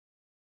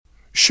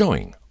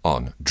showing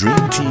on Dream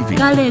TV.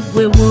 Kale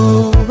gwe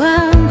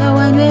bw'obanga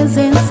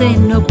wanyweza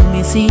enseno ku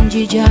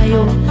misingi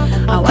gyayo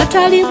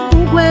awatali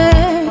bbugwe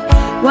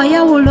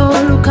wayawula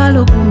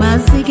olukalo ku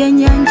mazzi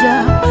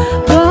g'ennyanja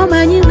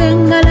bw'omanyi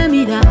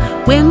bwengalamira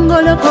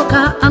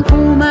bwengolokoka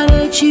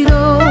ankuumala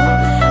ekiro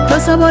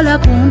tosobola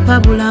kumpa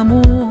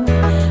bulamu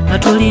nga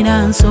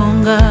tolina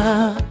nsonga.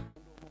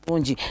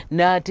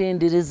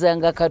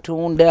 N'atenderezanga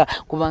Katonda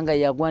kubanga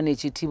yagwana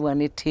ekitiibwa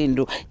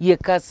n'ettendo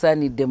yekka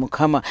asaanidde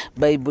Mukama.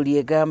 Bayibuli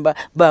egamba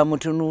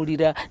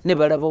baamutunuulira ne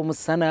balaba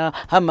omusana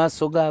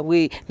amaaso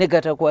gaabwe ne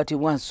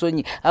gatakwatibwa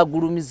nsonyi.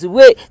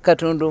 Agulumizibwe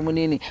Katonda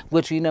omunene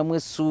gwe tulinamu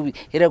essuubi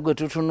era gwe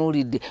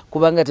tutunuulidde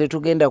kubanga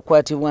tetugenda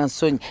kukwatibwa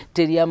nsonyi.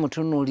 Teri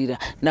amutunuulira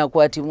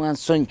n'akwatibwa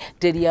nsonyi,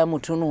 teri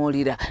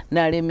amutunuulira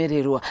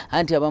n'alemererwa,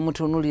 anti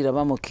abamutunuulira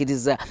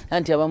bamukkiriza,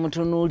 anti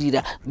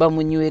abamutunuulira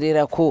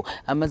bamunywererako.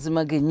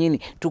 Amazima gennyini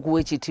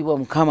tukuwa ekitiibwa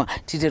Mukama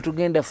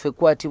tetugenda ffe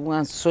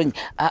kwatibwa nsonyi,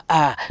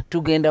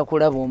 tugenda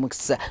kulaba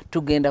omukisa,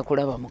 tugenda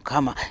kulaba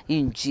Mukama.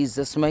 In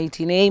Jesus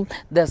mighty name,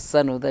 the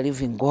Son of the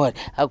living God.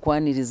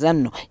 Akwaniriza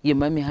nno ye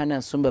Mami Hannah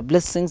Nsumba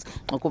Blessings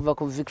okuva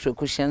ku Victory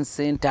Christian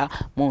Center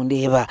mu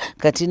Ndeeba.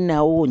 Kati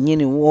nawo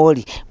nnyini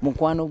wooli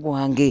mukwano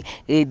gwange,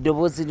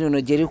 eddoboozi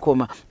lino gye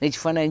likoma,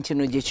 ekifaananyi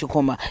kino gye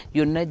kikoma,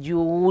 yonna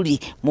gy'oli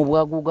mu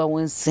bwaguuga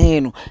w'ensi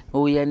eno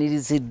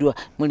oyaniriziddwa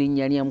mu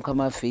linnya lya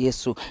Mukama waffe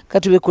Yesu.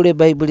 Katubekule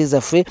Bayibuli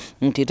zaffe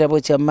mu kitabo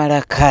kya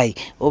Malakayi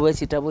oba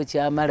ekitabo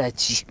kya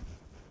Malaki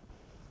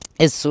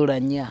essula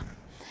 4.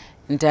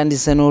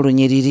 Ntandise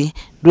n'olunyiriri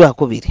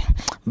lwakubiri.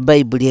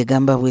 Bayibuli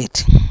egamba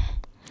bw'eti: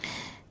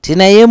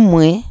 tinaye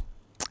mmwe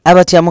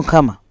abatya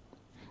Mukama,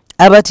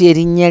 abatya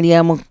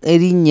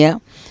erinnya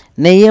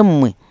naye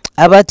mmwe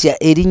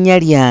abatya erinnya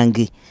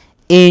lyange,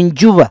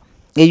 enjuba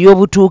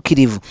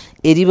ey'obutuukirivu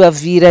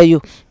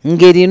eribaviirayo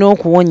ng'erina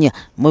okuwonya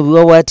mu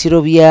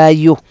biwawaatiro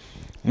byayo.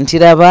 Nti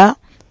laba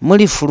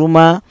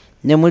mulifuluma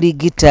ne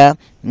muligita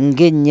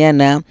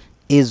ng'ennyana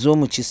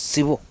ez'omu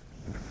kisibo.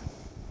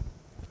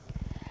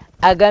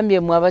 Agambye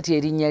mmwe abatya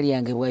erinnya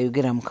lyange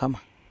bw'ayogera Mukama,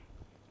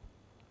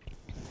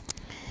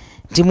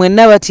 nti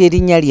mwenna abatya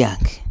erinnya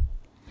lyange,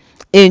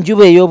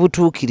 enjuba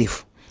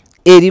ey'obutuukirivu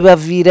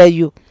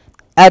eribaviirayo,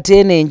 ate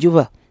eno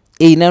enjuba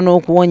erina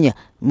n'okuwonya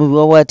mu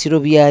biwawaatiro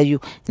byayo.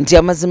 Nti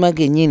amazima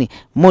gennyini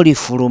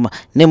mulifuluma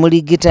ne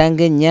muligita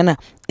ng'ennyana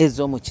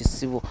ez'omu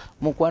kisibo.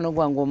 Mukwano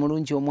gwange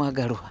omulungi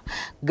omwagalwa,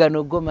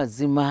 gano go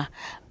mazima.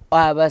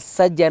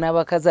 Abasajja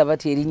n'abakazi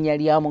abatya erinnya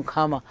lya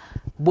Mukama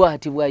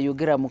bw'ati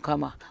bw'ayogera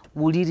Mukama.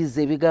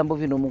 Wuliriza ebigambo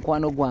bino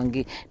mukwano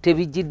gwange,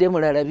 tebijjidde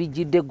mulala,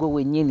 bijjidde gwe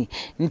wennyini.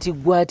 Nti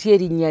gw'atya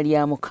erinnya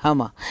lya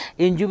Mukama,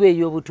 enjuba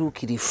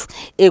ey'obutuukirivu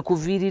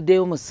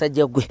ekuviiriddeyo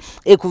musajja gwe,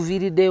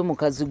 ekuviiriddeyo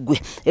mukazi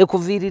gwe,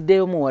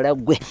 ekuviiriddeyo muwala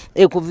gwe,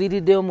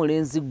 ekuviiriddeyo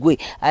mulenzi gwe,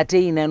 ate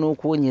eyina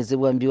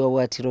n'okuwonyezebwa mu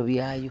biwawaatiro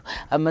byayo.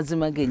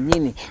 Amazima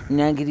gennyini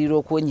nangirira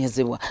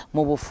okuwonyezebwa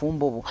mu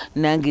bufumbo bwo,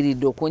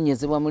 nangiridde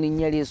okuwonyezebwa mu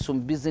linnya lya Yesu, mu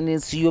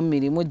bizinensi yo, mu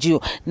mirimu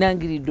gyo,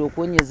 nangiridde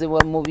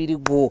okuwonyezebwa mu mubiri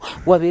gwo,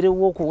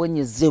 wabeerewo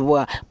okuwonyezebwa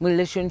mu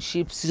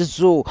relationships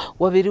zo,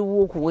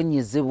 wabeerewo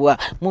okuwonyezebwa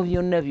mu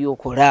byonna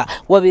by'okola,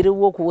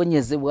 wabeerewo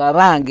okuwonyezebwa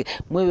abange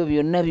mu ebyo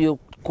byonna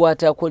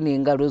kwatako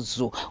n'engalo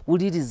zo.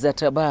 Wuliriza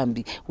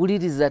tabambi,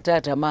 wuliriza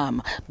taata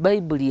maama.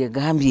 Bayibuli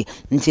egambye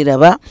nti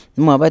laba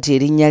mmwe abatya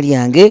erinnya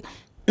lyange,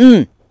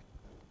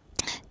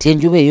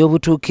 enjuba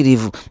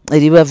ey'obutuukirivu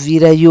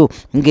eribaviirayo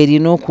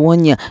ng'erina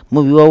okuwonya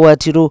mu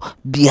biwawaatiro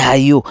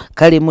byayo.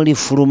 Kale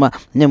mulifuluma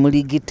ne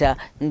muligita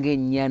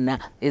ng'ennyana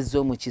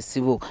ez'omu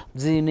kisibo.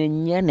 Zino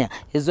ennyana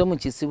ez'omu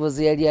kisibo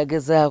ze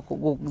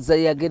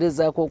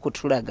yagerezaako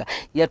okutulaga,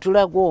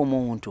 yatulaga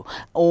omuntu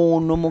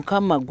ono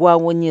Mukama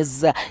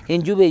gw'awonyezza,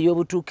 enjuba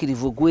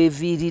ey'obutuukirivu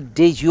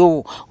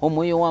gweviiriddeyo,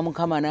 omwoyo wa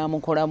Mukama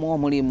n'amukolamu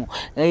omulimu,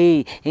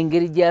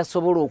 engeri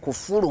gy'asobola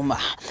okufuluma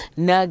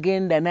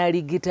n'agenda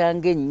n'aligita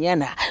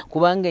ng'ennyana,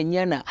 kubanga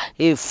ennyana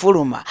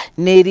efuluma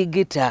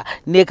n'erigita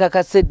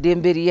n'ekakasa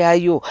eddembe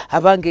lyayo,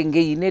 abange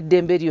ng'eyina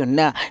eddembe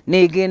lyonna,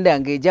 n'egenda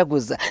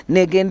ng'ejaguza,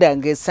 n'egenda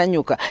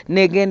ng'esanyuka,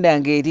 n'egenda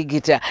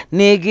ng'erigita,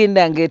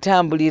 n'egenda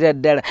ng'etambulira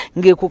ddala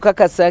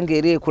ng'ekukakasa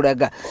ng'era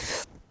ekulaga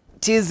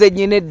kize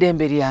nnyina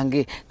eddembe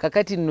lyange.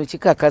 Kakati nno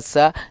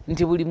kikakasa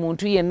nti buli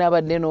muntu yenna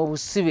abadde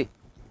n'obusibe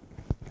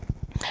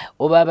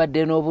oba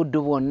abadde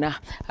n'obuddu bwonna,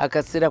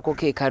 akaseerako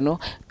ke kano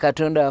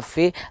Katonda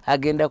waffe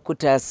agenda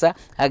kutaasa,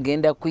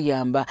 agenda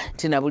kuyamba.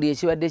 Tina buli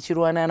ekibadde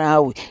kirwana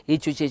naawe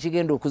ekyo kye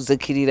kigenda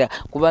okuzikirira,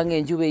 kubanga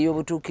enjuba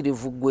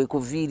ey'obutuukirivu gwe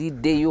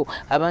kuviiriddeyo,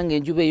 abanga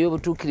enjuba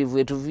ey'obutuukirivu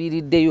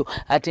etuviiriddeyo,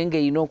 ate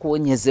ng'erina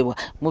okuwonyezebwa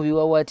mu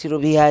biwawaatiro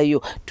byayo.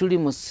 Tuli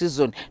mu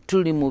season,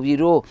 tuli mu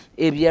biro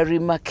ebya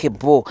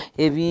remarkable,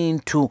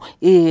 ebintu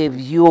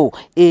ebyo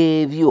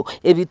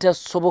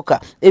ebitasoboka,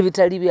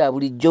 ebitali bya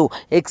bulijjo,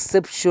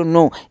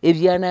 exceptional, ebitono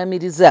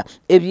ebyanamiriza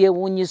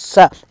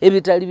ebyewunyisa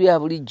ebitali bya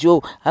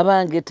bulijjo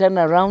abange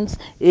turnarounds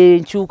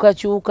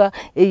enkyukakyuka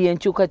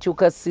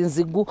enkyukakyuka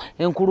sinzigu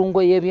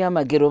enkulungo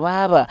y'ebyamagero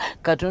baaba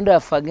katonda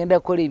affe agenda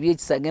kukola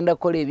ebyekisa agenda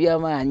kukola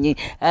ebyamaanyi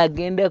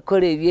agenda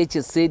kukola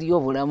ebyekisa eri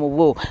obulamu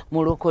bwo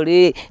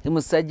mulokole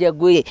musajja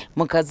gwe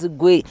mukazi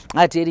gwe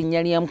ate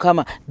erinnya lya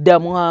mukama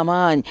ddamu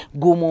amaanyi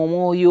guma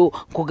omwoyo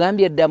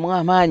kugambye ddamu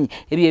amaanyi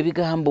ebyo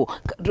ebigambo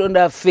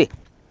katonda affe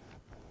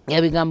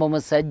yabigamba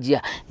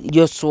omusajja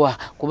Yoswa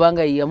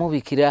kubanga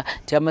yamubikira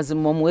ti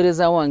amazima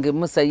omuweereza wange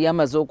Musa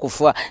yamaze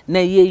okufa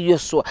naye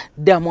Yoswa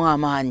ddamu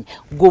amaanyi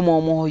guma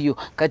omwoyo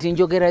kati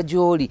njogera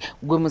gy'oli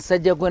gwe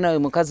musajja gwe nawe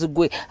mukazi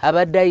gwe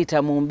abadde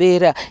ayita mu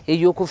mbeera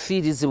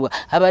ey'okufiirizibwa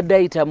abadde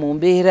ayita mu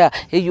mbeera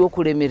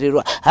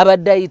ey'okulemererwa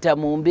abadde ayita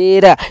mu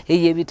mbeera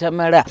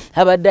ey'ebitamala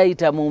abadde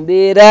ayita mu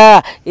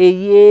mbeera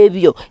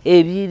ey'ebyo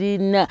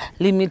ebirina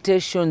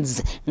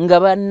limitations nga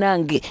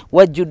bannange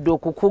wajjudde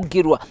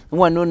okukugirwa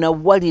wano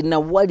nawali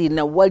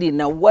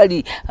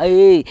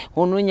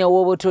onoonya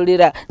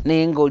w'obotolera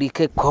naye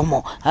ng'oliko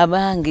ekkomo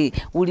abange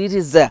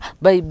wuliriza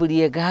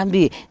bayibuli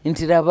egambye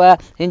nti laba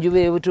enjuba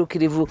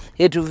y'obutuukirivu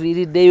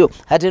etuviiriddeyo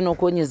ate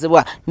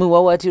n'okwonyezebwa mu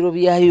biwaawaatiro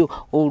byayo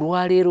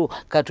olwaleero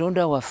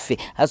katonda waffe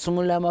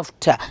asumula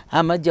amafuta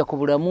amajja ku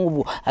bulamu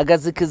bwo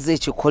agazikiza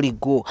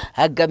ekikoligo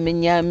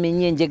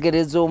agamenyaamenya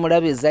enjegere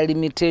z'omulabe eza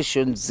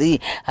limitations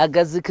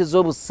agazikiza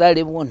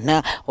obusaale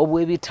bwonna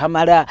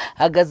obw'ebitamala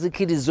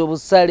agazikiriza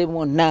obusaale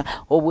bwonna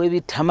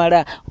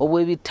obw'ebitamala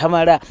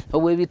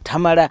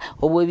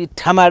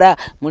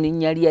mu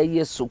linnya lya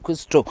Yesu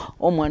Kristo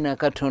omwana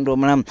Katonda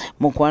omulamu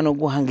mukwano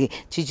gwange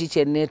kiki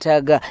kye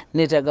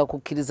neetaaga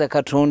kukkiriza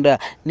Katonda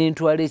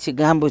nentwala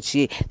ekigambo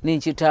kye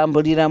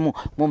nenkitambuliramu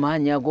mu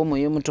maanyi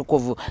ag'omwoyo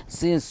mutukuvu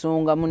si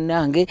nsonga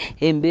munnange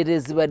embeera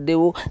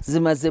ezibaddewo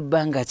zimaze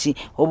ebbanga ki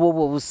oba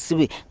obwo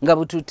obusibe nga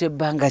bututte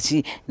ebbanga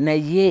ki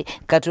naye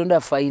Katonda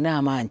affe alina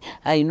amaanyi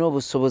alina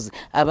obusobozi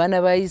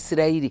abaana ba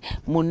Isirayiri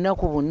mu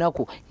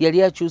nnaku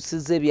yali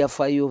akyusizza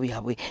ebyafaayo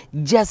byabwe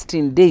just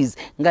in days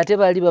ng'ate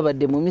baali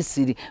babadde mu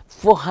Misiri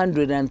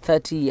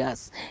 430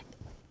 years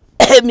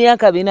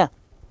emyaka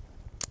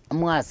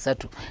 4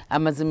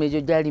 amazima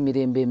egyo gyali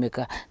mirembe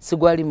emeka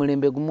sigwali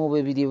mulembe gumu oba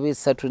ebiri oba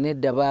esatu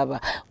nedda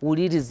baaba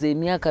wuliriza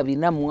emyaka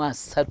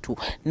 4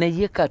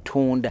 naye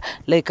Katonda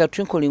like a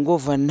twinkling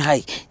over an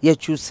eye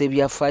yakyusa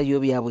ebyafaayo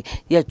byabwe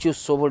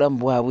yakyusa obulamu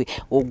bwabwe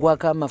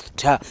ogwako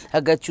amafuta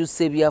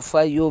agakyusa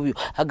ebyafaayo byo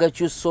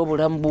agakyusa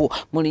obulamu bwo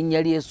mu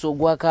linnya lya Yesu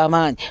ogwako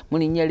amaanyi mu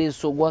linnya lya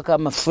Yesu ogwako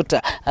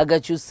amafuta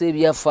agakyusa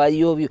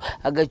ebyafaayo byo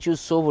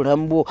agakyusa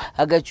obulamu bwo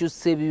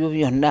agakyusa ebyo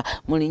byonna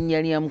mu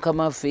linnya lya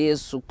Mukama waffe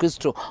Yesu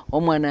Kristo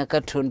omwana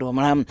Katonda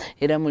omulamu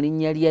era mu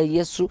linnya lya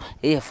Yesu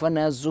eyafa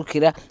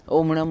n'azuukira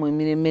omulamu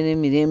emirembe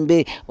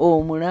n'emirembe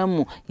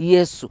omulamu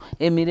Yesu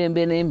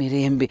emirembe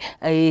n'emirembe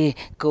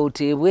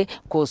kawuteebwe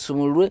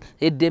kosumulwe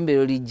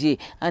eddembero lijje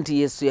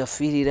anti Yesu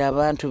yafiirira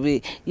abantu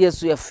be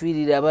Yesu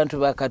yafiirira abantu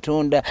ba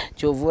Katonda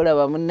kyova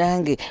olaba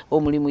munnange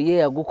omulimu ye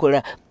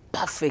yagukola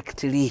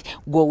perfectly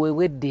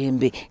gwoweebwa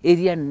eddembe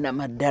erya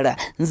nnamaddala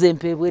nze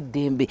mpeebwa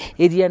eddembe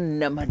erya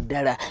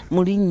nnamaddala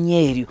mu linnya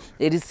eryo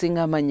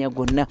erisinga amannya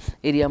gonna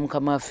erya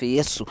Mukama waffe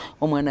Yesu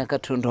omwana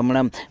Katonda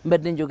omulamu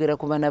mbadde njogera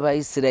ku baana ba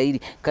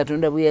Isirayiri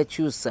Katonda bwe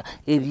yakyusa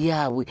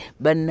ebyabwe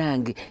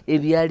bannange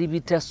ebyali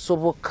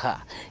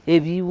bitasoboka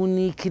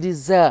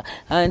ebiwuniikiriza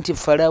anti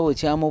Falaawo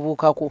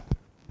kyamubuukako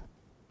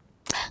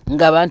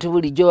ng'abantu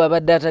bulijjo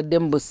babadde atadde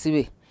mu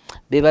busibe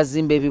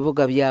bebazimba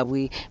ebibuga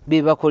byabwe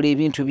bebakola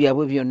ebintu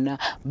byabwe byonna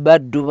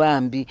baddu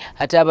bambi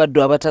ate abaddu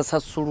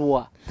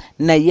abatasasulwa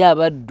naye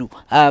abaddu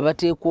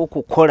abateekwa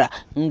okukola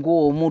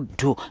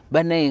ng'omuddu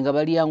bannaye nga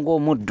balya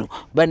ng'omuddu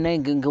bannaye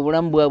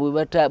ng'obulamu bwabwe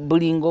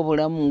bulinga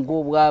obulamu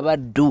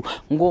ng'obwabaddu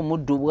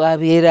ng'omuddu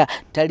bwabeera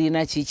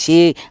talina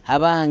kiki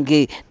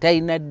abange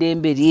talina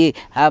ddembe lye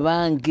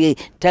abange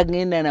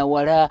tagenda na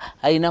wala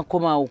alina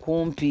kukoma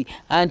okumpi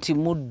anti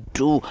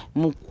muddu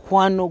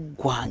mukwano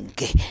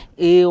gwange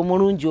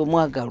omulungi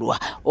omwagalwa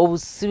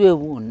obusibe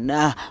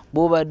bwonna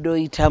bw'obadde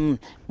oyitamu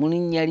mu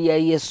linnya lya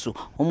Yesu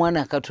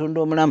omwana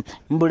Katonda omulamu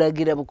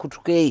mbulagira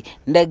bukutuke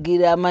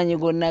ndagira amaanyi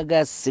gonna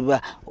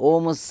gasiba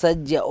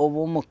omusajja oba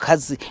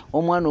omukazi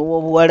omwana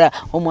ow'obuwala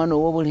omwana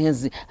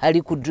ow'obulenzi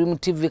ali ku Dream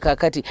TV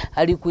kakati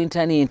ali ku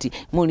intaneti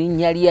mu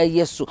linnya lya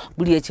Yesu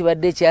buli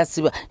ekibadde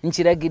kyasiba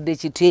nkiragidde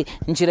kiti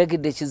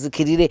nkiragidde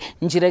kizikirire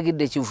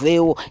nkiragidde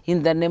kiveewo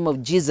in the name of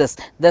Jesus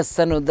the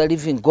son of the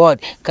living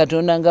God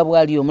Katonda nga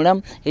bw'ali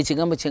omulamu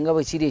ekigambo kye nga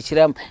bwe kiri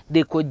ekiramu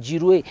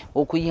dekojjirwe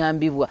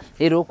okuyambibwa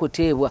era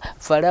okuteebwa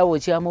Falaawo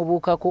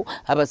kyamubuukako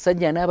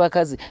abasajja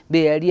n'abakazi be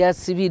be yali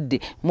asibidde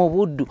mu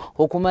buddu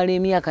okumala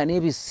emyaka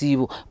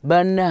n'ebisiibo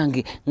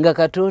bannange nga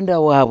Katonda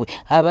waabwe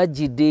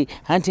abajjidde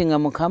anti nga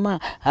Mukama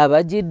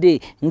abajjidde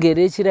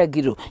ng'era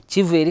ekiragiro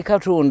kiva eri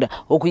Katonda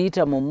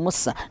okuyita mu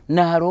Musa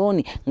ne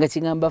Alooni nga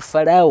kigamba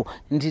Falaawo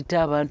nti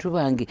abantu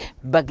bange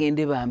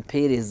bagende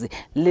bampeereze,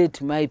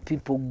 let my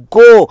people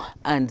go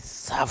and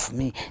serve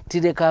me.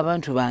 Tireka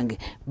abantu bange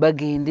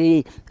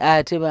bagende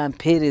ate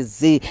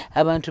bampeereze,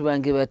 abantu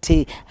bange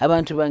bate,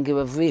 abantu bange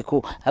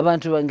baveeko,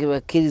 abantu bange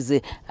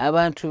bakkirize,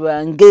 abantu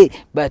bange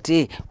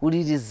bate.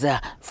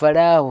 Wuliriza,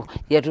 Falaawo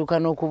yatuuka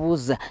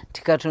n'okubuuza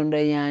ti Katonda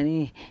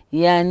yani?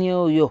 Yani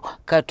oyo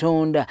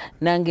Katonda?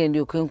 Nange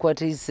ndyoke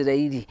nkwata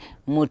Isirayiri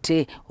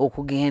mute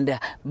okugenda.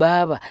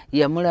 Baaba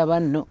yamulaba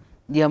nno,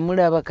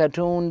 yamulaba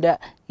Katonda,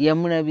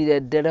 yamulabira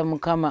ddala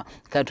Mukama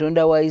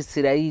Katonda wa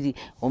Isirayiri.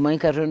 Omanyi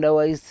Katonda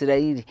wa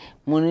Isirayiri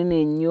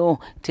munene nnyo,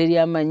 teri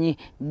amanyi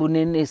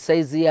bunene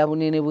saizi ya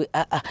bunene bwe,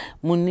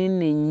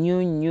 munene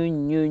nnyo nnyo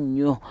nnyo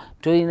nnyo.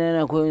 Toyina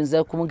na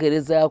kuyinza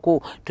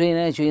kumugerezaako,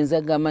 toyina na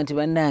kyoyinza kugamba nti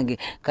bannange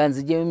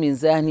kanzigyemu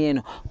minzaani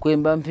eno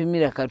kwemba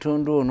mpimira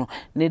Katonda ono.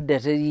 Nedda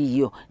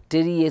teriiyo,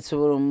 teriiyo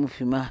esobola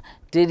omupima,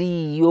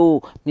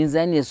 teriiyo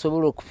minzaani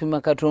esobola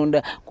okupima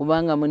Katonda,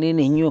 kubanga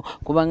munene nnyo,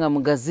 kubanga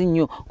mugazi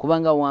nnyo,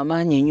 kubanga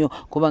w'amaanyi nnyo,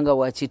 kubanga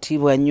wa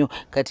kitiibwa nnyo.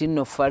 Kati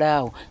nno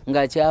Falaawo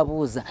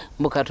ng'akyabuuza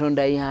mbu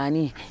Katonda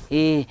y'ani?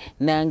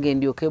 Nange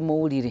ndyoke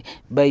muwulire.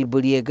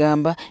 Bayibuli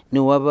egamba ne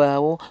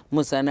wabaawo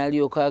Musa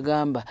n'alyoka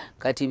agamba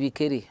kati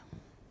bikere,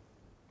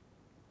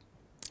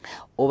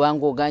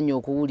 obanga oganye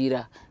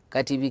okuwulira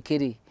kati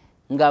bikere,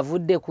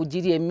 ng'avudde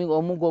kugirya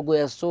omuggo gwe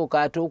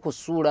yasooka ate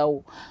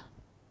okusuulawo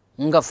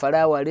nga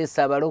Falaawo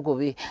aleese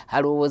abalogobe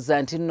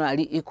alowooza nti nno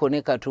ali iko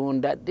ne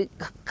Katonda.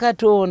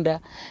 Katonda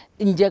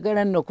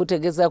njagala nno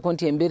okutegezaako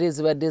nti embeera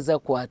ezibadde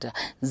zakwata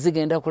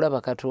zigenda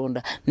kulaba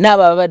Katonda.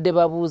 N'abo ababadde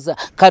babuuza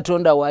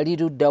Katonda wali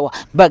luddawa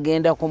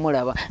bagenda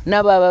kumulaba.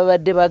 N'abo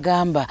ababadde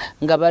bagamba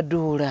nga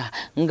baduula,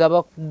 nga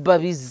bakuba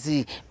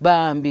bizzi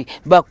bambi,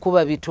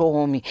 bakuba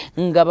bitoomi,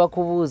 nga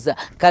bakubuuza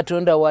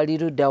Katonda wali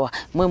luddawa,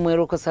 mwe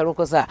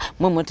mwerokosalokosa,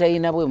 mwe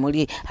mutayina bwe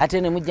muli,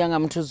 ate ne mujja nga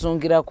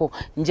mutuzungirako.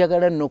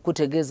 Njagala nno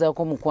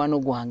okutegezaako mukwano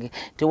gwange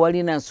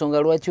tewalina nsonga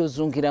lwaki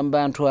ozungira mu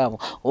bantu abo,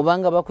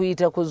 obanga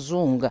bakuyita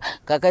kuzunga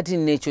kakati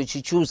nekyo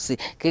kikyuse,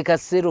 ke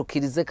kaseera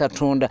okkirize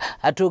Katonda.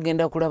 Ate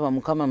ogenda kulaba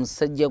Mukama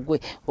musajja gwe,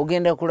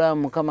 ogenda kulaba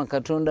Mukama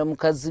Katonda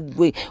mukazi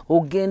gwe,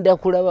 ogenda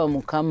kulaba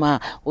Mukama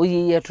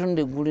oyo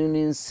yatonda eggulu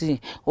n'ensi,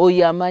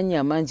 oyo amaanyi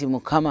amangi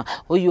Mukama,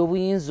 oyo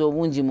obuyinza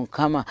obungi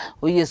Mukama,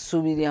 oyo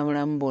essuubi lya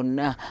mulamu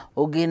bonna.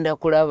 Ogenda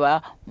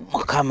kulaba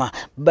Mukama.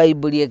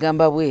 Bayibuli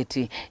egamba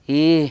bweti,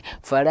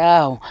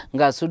 Falaawo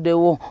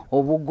ng'asuddewo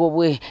obuggo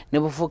bwe ne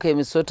bufuuka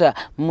emisota,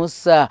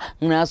 Musa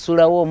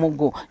n'asuulawo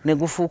omuggo ne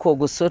gufuuka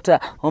ogusota,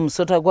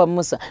 omusota gwa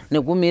Musa ne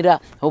gumira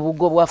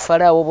obuggo bwa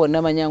Falaawo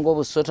bwonna manyanga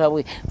obusota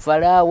bwe.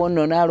 Falaawo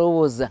nno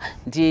n'alowooza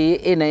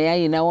nti naye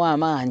ayinawo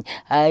amaanyi,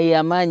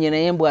 amaanyi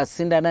naye mbw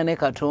asindana ne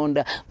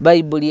Katonda.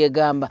 Bayibuli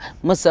egamba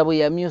Musa bwe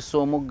yamyusa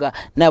omugga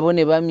nabo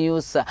ne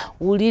bamyusa.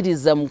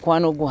 Wuliriza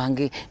mukwano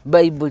gwange,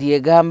 Bayibuli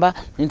egamba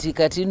nti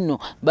kati nno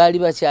baali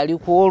bakyali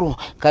ku olwo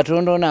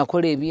Katonda ono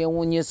akola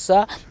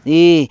ebyewuunyisa,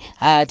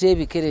 ate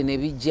ebikere ne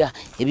bijja.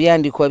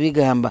 Ebyandikwa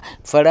bigamba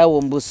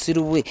Falaawo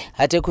mbusiru bwe,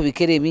 ate ku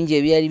bikere ebingi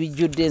ebyali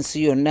bijjudde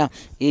ensi yonna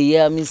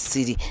eya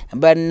Misiri.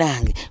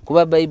 Bannange,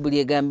 kuba Bayibuli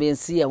egamba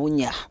ensi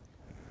yawunya,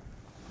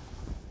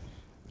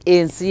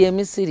 ensi y'e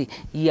Misiri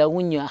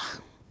yawunya,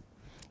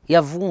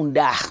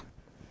 yavunda.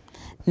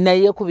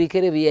 Naye ku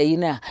bikere bye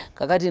yayina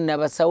kakati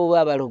n'abasawo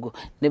b'abalogo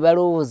ne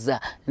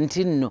balowooza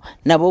nti nno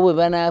nabo bwe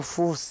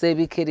banaafuusa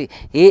ebikere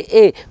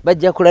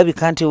bajja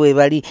kulabika nti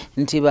weebali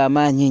nti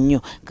bamaanyi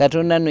nnyo.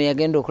 Katonda nno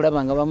yagenda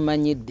okulaba nga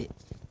bamumanyidde.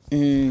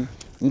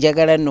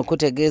 Njagala nno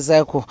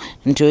kutegeezaako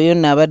nti oyo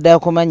nno abadde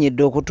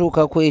akumanyidde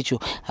okutuuka ku ekyo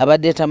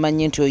abadde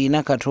tamanyi nti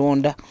oyina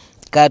Katonda.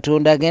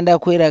 Katonda agenda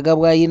kweraga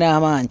bw'ayina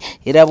amaanyi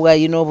era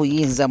bw'ayina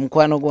obuyinza.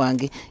 Mukwano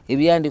gwange,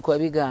 ebyandikwa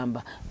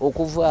bigamba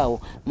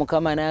okuvaawo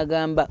Mukama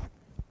n'agamba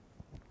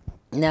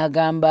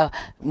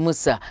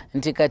Musa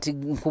nti kati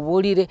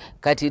nkubuulire,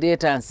 kati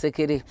leeta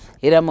nsekere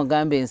era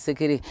mugambe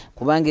ensekere,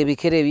 kubanga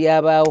ebikere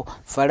byabaawo.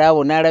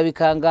 Falaawo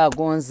n'alabika nga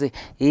agonze.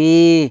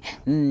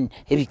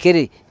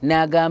 Ebikere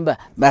n'agamba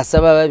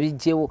basaba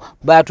babijjewo,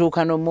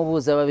 baatuuka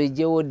n'omubuuza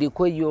babijjewo,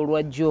 ddiko eyo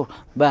olwajjo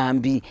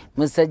bambi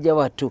musajja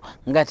wattu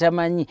nga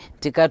tamanyi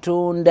ti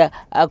Katonda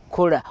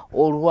akola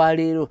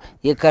olwaleero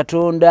ye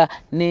Katonda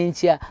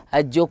n'enkya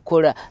ajja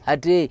okukola,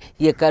 ate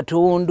ye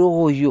Katonda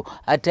oyo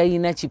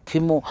atayina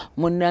kipimo.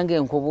 Munnange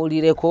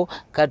nkubuulireko,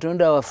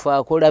 Katonda waffe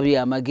akola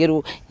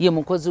byamagero, ye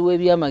mukozi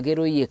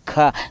w'ebyamagero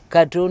yekka.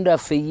 Katonda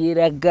ffe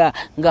yeeraga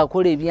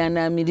ng'akola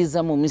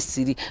ebyanaamiriza mu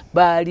Misiri.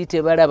 Baali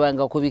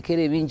tebalabanga ku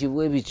bikere bingi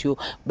bwe bityo.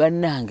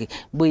 Bannange,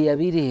 bwe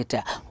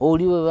yabireeta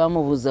oli bwe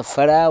bamubuuza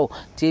Falaawo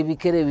ti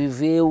ebikere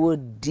biveewo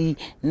ddi,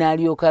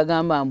 n'alyoka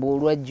agamba mbu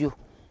olwajjo.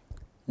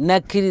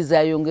 Nakkiriza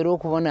ayongere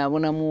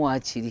okubonaabonamu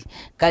waakiri.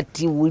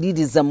 Kati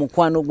wuliriza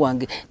mukwano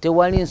gwange,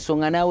 tewali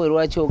nsonga naawe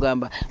lwaki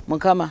ogamba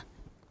Mukama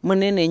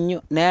munene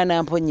nnyo naye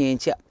anamponya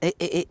enkya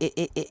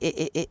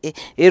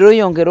era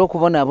oyongera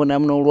okubonaabona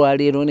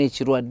n'olwaleero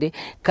n'ekirwadde.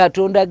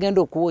 Katonda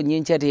agenda okuwonya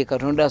enkya ye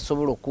Katonda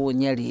asobola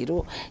okuwonya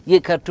leero, ye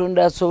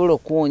Katonda asobola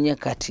okuwonya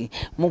kati.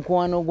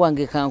 Mukwano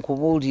gwange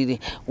kankubuulire,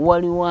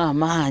 waliwo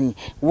amaanyi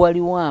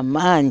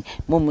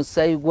mu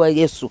musaayi gwa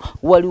Yesu,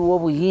 waliwo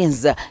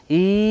obuyinza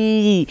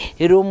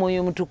era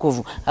Omwoyo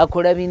Omutukuvu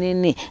akola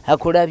binene,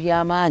 akola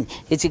by'amaanyi.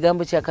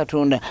 Ekigambo kya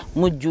Katonda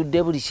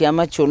mujjudde buli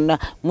kyama kyonna,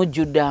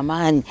 mujjudde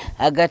amaanyi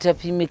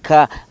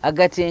agatapimika,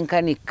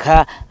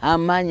 agatenkanika,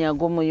 amaanyi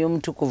ag'Omwoyo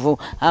Omutukuvu,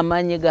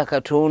 amaanyi ga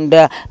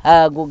Katonda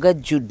ago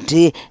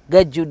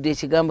gajjudde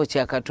ekigambo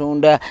kya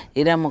Katonda.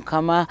 Era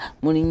Mukama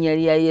mu linnya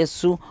lya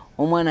Yesu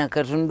Omwana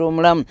Katonda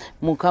omulamu,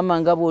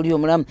 Mukama nga bw'oli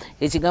omulamu,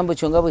 ekigambo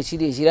kyo nga bwe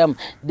kiri ekiramu,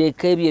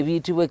 leka ebyo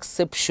ebiyitibwa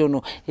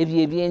exceptional,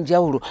 ebyo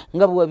ebyenjawulo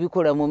nga bwe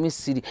wabikola mu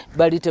Misiri.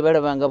 Bali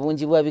tebalabanga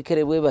bungi bwa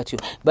bikere bwe batyo,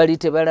 bali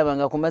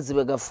tebalabanga ku mazzi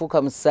bwe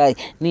gafuuka musaayi.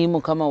 Naye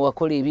Mukama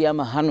wakola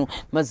ebyamahano.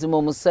 Mazima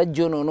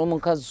omusajja ono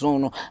n'omukazi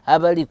ono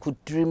abali ku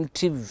Dream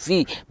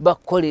TV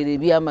bakolera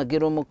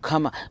ebyamagero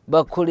Mukama,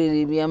 bakolera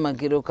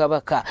ebyamagero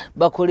Kabaka,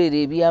 bakolera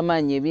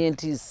ebyamaanyi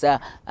ebyentiisa.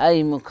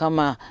 Ayi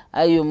Mukama,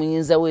 ayi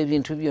omuyinza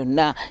w'ebintu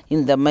byonna.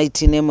 In the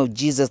mighty name of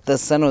Jesus, the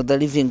Son of the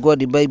living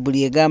God, Bible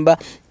yegamba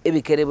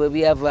ebikere bwe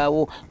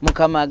byavaawo,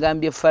 Mukama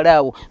agambye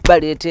Falaawo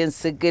baleeta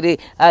ensekere,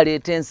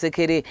 aleeta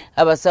ensekere.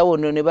 Abasawo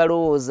nno ne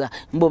balowooza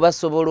mbu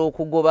basobola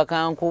okugoba.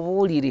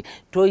 Kankubuulire,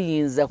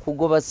 toyinza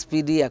kugoba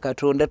sipiidi ya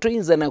Katonda,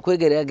 toyinza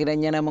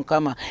nakwegeraageranya na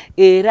Mukama.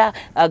 Era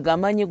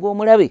agamanyi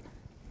g'omulabe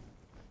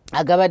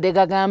agabadde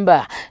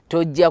gagamba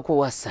tojja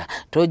kuwasa,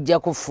 tojja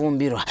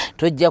kufumbirwa,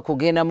 tojja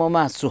kugenda mu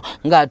maaso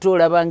ng'ate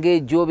olaba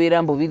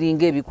ng'egyobeera mbu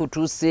biringa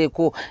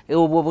ebikutuuseeko.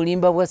 Obwo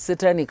bulimba bwa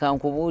Setaani.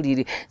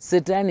 Kankubuulire,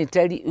 Setaani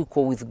tali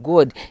equal with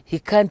God. He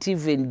can't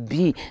even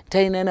be.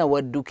 Talina na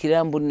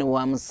waddukira mbu ne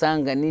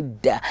wamusanga,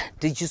 nedda,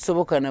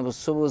 tekisoboka na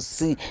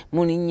busobozi.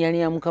 Mu linnya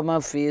lya Mukama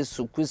waffe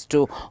Yesu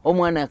Kristo,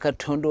 Omwana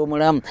Katonda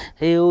omulamu.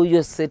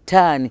 Oyo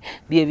Setaani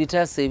bye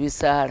bitaasa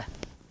ebisaala.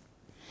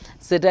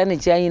 Setaani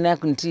kyayina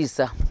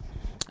ntiisa,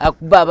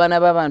 akuba abaana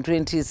b'abantu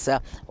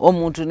entiisa.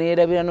 Omuntu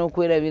neerabira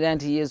n'okwerabira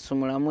nti Yesu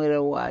mulamu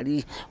era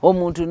waali.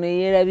 Omuntu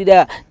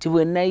neerabira nti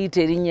bwe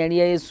nayita erinnya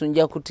lya Yesu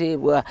nja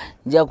kuteebwa,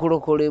 nja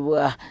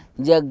kulokolebwa,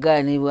 nja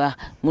kugaanibwa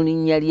mu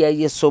linnya lya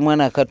Yesu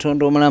Omwana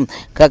Katonda omulamu.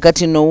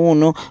 Kakati nno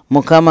wuuno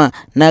Mukama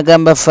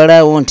n'agamba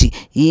Falaawo nti,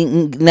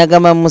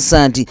 n'agamba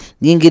Musa nti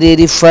yingira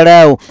eri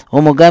Falaawo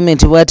omugambe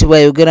nti bw'ati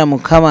bw'ayogera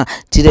Mukama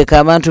nti leka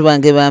abantu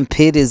bange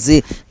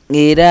bampeereze.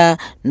 Era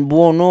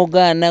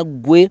bw'onoogaana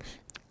ggwe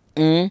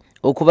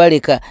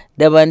okubaleka,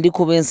 daba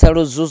ndikuba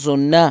ensalo zo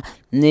zonna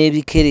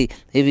n'ebikere,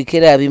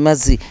 ebikere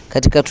abimazi.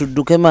 Kati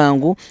katudduke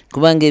mangu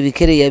kubanga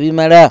ebikere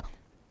yabimala.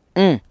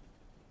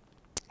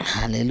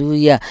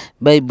 Haleluya.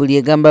 Bayibuli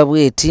egamba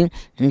bweti,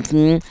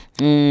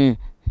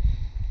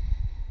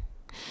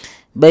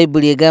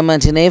 Bayibuli egamba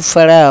nti naye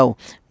Falaawo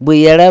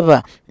bwe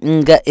yalaba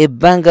nga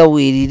ebbanga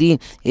weeriri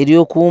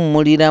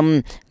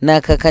ery'okuwummuliramu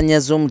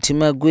n'akakanyaza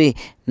omutima gwe,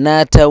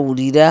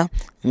 n'atawulira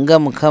nga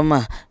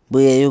Mukama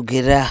bwe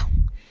yayogera.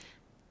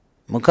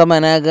 Mukama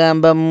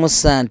n'agamba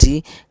Musa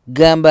nti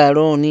gamba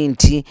Alooni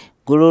nti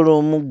golola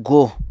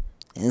omuggo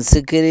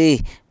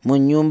ensekere mu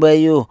nnyumba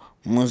yo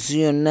mu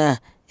nsi yonna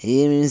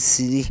ey'e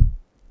Misiri.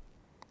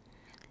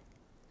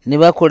 Ne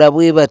bakola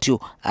bwe batyo.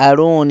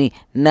 Alooni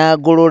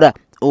n'agolola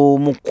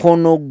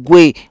omukono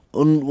gwe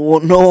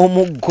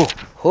n'omuggo,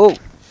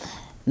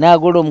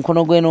 n'agolola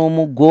omukono gwe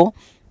n'omuggo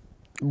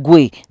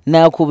gwe,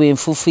 n'akuba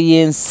enfuufu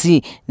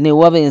y'ensi, ne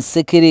waba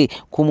ensekere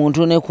ku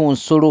muntu ne ku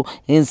nsolo,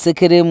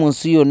 ensekere mu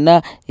nsi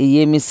yonna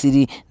ey'e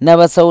Misiri.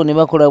 N'abasawo ne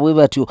bakola bwe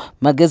batyo,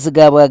 magezi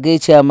gaabwe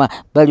ag'ekyama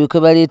balyoke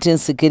baleeta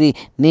ensekere,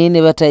 naye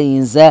ne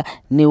batayinza.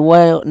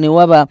 Ne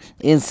waba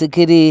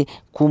ensekere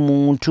ku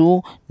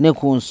muntu ne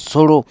ku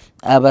nsolo.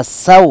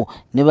 Abasawo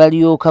ne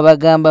balyoka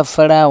bagamba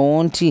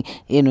Falaawo nti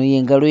eno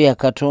y'engalo ya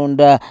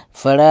Katonda.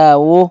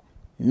 Falaawo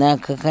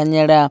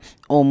n'akakanyala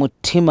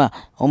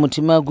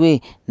omutima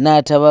gwe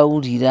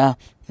n'atabawulira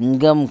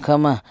nga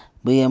Mukama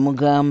bwe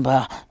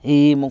yamugamba.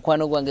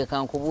 Mukwano gwange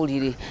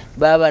kankubuulire,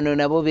 baabano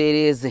nabo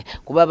beereeze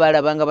kuba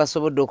baalabanga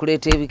basobodde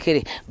okuleeta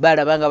ebikere,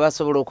 baalabanga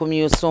basobola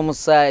okumyusa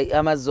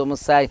amazzi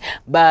omusaayi,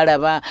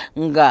 baalaba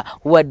nga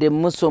wadde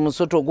Musa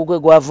omusoto ogugwe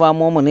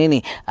gwavaamu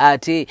omunene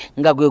ate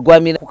nga gwe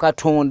gwamira ku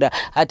Katonda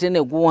ate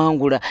ne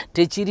guwangula.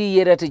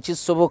 Tekiriyo era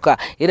tekisoboka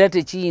era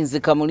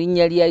tekiyinzika mu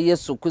linnya lya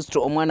Yesu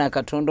Kristo Omwana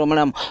Katonda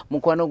omulamu.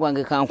 Mukwano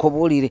gwange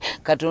kankubuulire,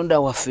 Katonda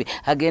waffe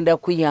agenda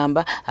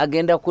kuyamba,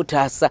 agenda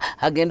kutaasa,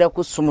 agenda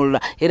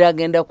kusumulula era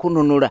agenda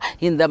kununula.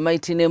 In the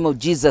mighty name of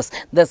Jesus,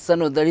 the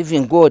Son of the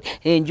living God.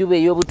 Enjuba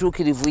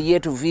ey'obutuukirivu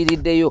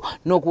yeetuviiriddeyo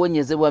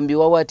n'okuwonyezebwa mu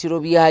biwawaatiro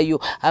byayo.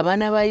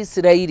 Abaana ba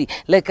Isirayiri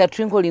like a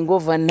twinkling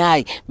over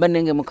Nile,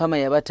 bannenge Mukama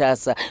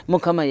yabataasa,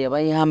 Mukama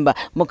yabayamba,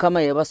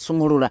 Mukama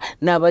yabasumulula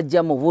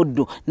n'abajja mu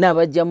buddu,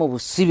 n'abajja mu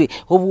busibe.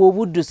 Obwo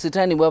obuddu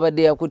Setaani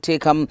bw'abadde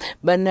yakuteekamu,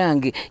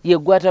 bannange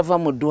yeggwe atava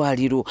mu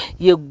ddwaliro,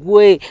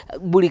 yeggwe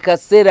buli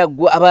kaseera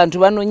abantu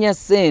banoonya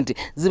ssente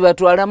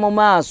zibatwala mu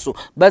maaso,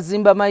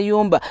 bazimba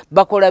mayumba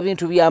bakola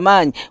bintu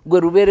by'amaanyi gwe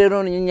lubeerera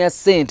onoonya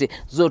ssente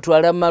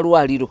z'otwala mu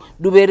malwaliro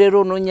lubeerera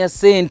onoonya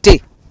ssente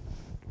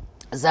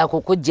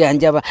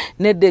zakukujjanjaba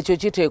nedda ekyo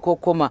kiteeka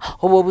okukoma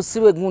oba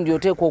obusibe gundi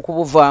oteeka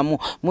okubuvaamu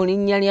mu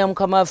linnya lya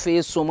mukama waffe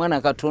Yesu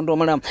omwana Katonda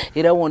omulamu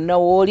era wonna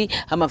wooli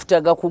amafuta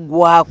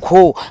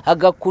agakugwako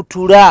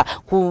agakutula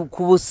ku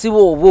busibe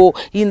obwo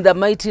in the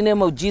mighty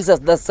name of Jesus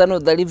the son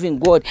of the living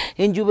God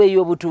enjuba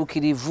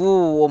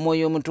ey'obutuukirivu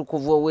omwoyo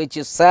omutukuvu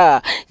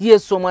ow'ekisa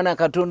Yesu omwana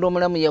Katonda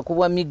omulamu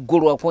yakubwa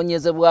miggulu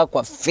akwonyezebwa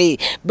kwaffe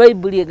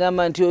bayibuli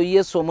egamba nti oyo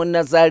Yesu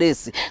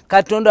omunnazaaleesi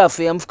Katonda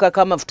waffe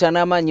yamufukako amafuta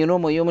n'amaanyi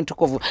n'omwoyo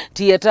omutukuvu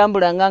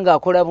yatambulanga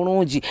ng'akola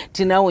bulungi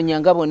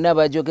tinaawonyanga bonna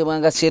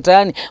bajogebwanga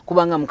Setaani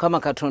kubanga Mukama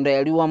Katonda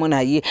yali wamu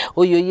naye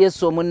oyo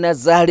Yesu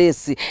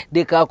omunnazaaleesi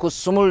leka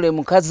akusumulule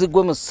mukazi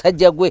gwe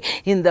musajja gwe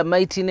in the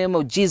mighty name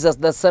of Jesus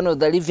the son of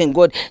the living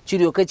God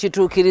kiryoke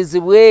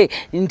kituukirizibwe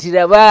nti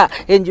laba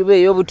enjuba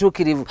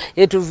ey'obutuukirivu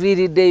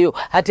etuviiriddeyo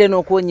ate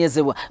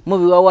n'okuwonyezebwa mu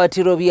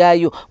biwawaatiro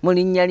byayo mu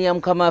linnya lya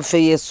Mukama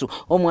waffe Yesu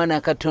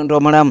omwana Katonda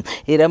omulamu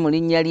era mu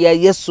linnya lya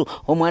Yesu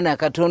omwana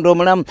Katonda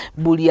omulamu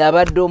buli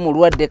abadde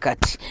omulwadde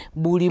kati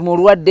buli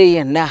mulwadde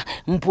yenna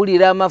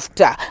mpulira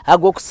amafuta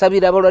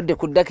ag'okusabira abalwadde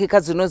ku ddakiika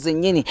zino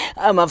zennyini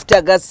amafuta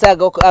agassa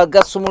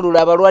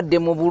agasumulula abalwadde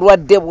mu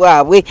bulwadde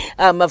bwabwe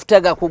amafuta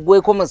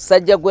gakugweko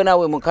musajja gwe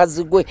naawe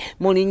mukazi gwe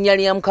mu linnya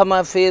lya Mukama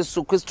waffe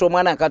Yesu Kristo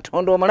omwana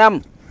Katonda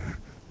omulamu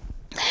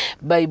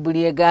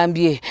bayibuli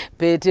egambye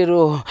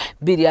Peetero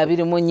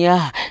 2:24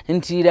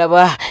 nti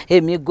laba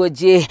emiggo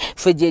gye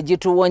ffe gye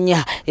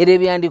gituwonya era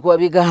ebyandikwa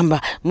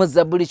bigamba mu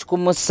Zabbuli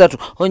 1:3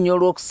 onyo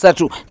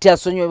olwokusatu nti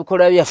asonyiwa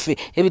ebikolwa byaffe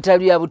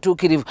ebitali bya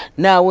butuukirivu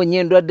n'awonya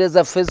endwadde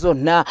zaffe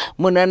zonna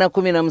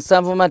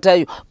 8:17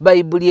 Matayo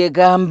bayibuli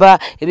egamba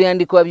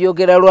ebyandikwa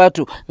byogera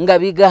lwatu nga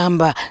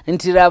bigamba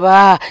nti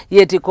laba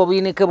yeetika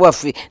obuyinike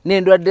bwaffe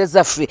n'endwadde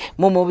zaffe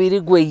mu mubiri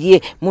gwe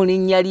ye mu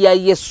linnya lya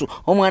Yesu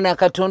omwana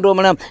Katonda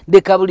omulamu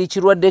leka buli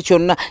kirwadde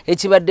kyonna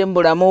ekibadde mu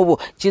bulamu bwo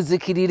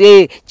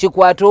kizikirire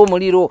kikwate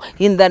omuliro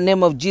in the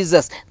name of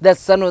Jesus the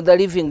son of the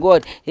living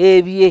God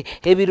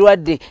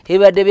ebirwadde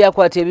ebibadde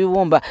byakwata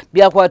ebibumba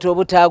byakwata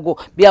obutaago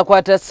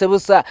byakwata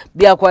sebusa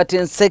byakwata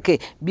enseke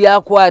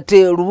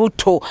byakwata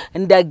olubuto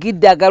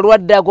ndagidde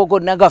agalwadde ago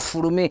gonna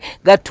gafulume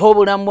gatta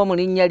obulamu bwo mu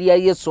linnya lya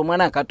Yesu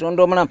omwana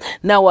Katonda omulamu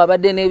naawe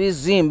abadde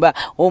n'ebizimba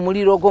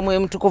omuliro gw'omwoyo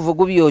omutukuvu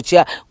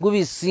gubyokya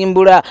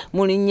gubisimbula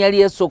mu linnya lya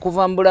Yesu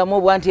okuva mu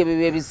bulamu bwa nti ebyo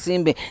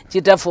byebisimbe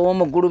kitaffe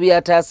ow'omuggulu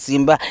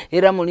byataasimba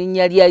era mu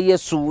linnya lya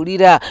Yesu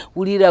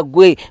wulira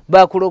gwe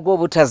bakuloga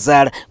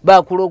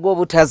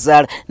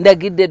obutazaala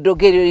ndagidde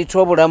eddogo eryo lita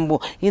obulamu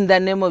bwo in the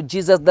name of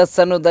Jesus the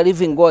son of the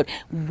living God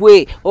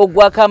gwe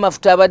ogwako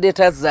amafuta abadde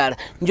tazaala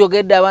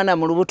njogedde abaana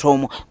mu lubuto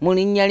omwo mu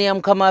linnya lya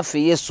Mukama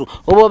waffe Yesu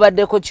oba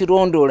obaddeko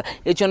kirondoola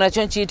ekyo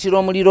nakyo nkiyitira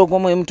omuliro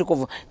gw'omwoyo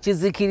omutukuvu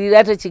kizikirira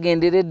ate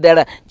kigendere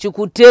ddala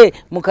kikute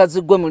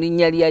mukazi gwe mu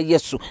linnya lya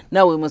Yesu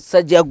naawe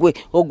musajja gwe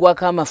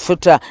ogwako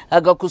amafuta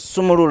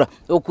agakusumulula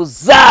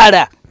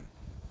okuzaala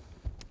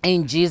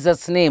in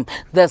Jesus name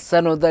the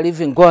son of the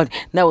living God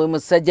nawe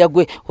musajja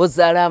gwe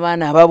ozaala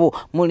abaana ababo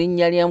mu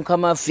linnya lya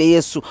Mukama waffe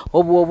Yesu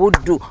obwo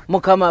obuddu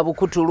Mukama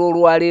abukutula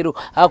olwaleero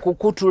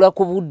akukutula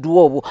ku buddu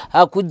obwo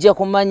akujja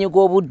ku maanyi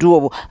g'obuddu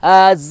obwo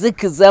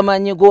azikiza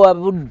amaanyi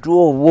g'obuddu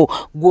obwo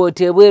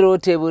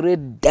gw'otebwera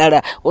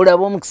ddala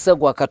olaba omukisa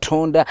gwa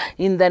Katonda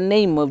in the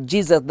name of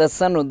Jesus the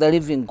son of the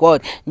living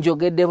God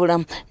njogedde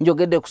bulamu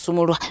njogedde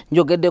kusumulwa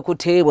njogedde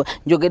kuteebwa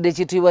njogedde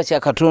kitiibwa kya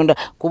Katonda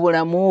ku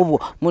bulamu obwo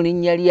mu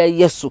linnya lya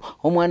Yesu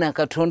omwana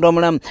Katonda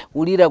omulamu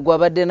wulira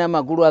gwabadde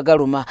n'amagulu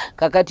agaluma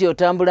kakati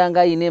otambula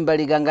ng'ayina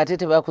embaliga ng'ate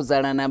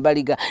tebakuzaala na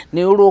mbaliga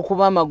naye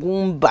olw'okuba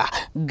amagumba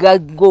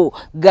gago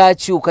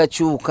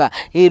gakyukakyuka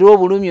era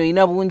obulumi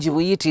olina bungi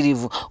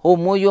buyitirivu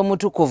omwoyo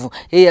omutukuvu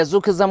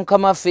eyazuukiza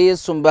Mukama waffe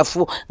Yesu mu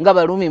bafu nga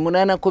Balumi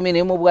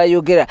 8:11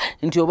 bw'ayogera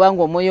nti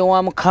obanga omwoyo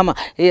wa Mukama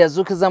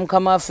eyazuukiza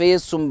Mukama waffe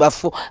Yesu mu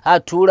bafu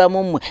atuula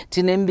mu mmwe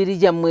ti n'emibiri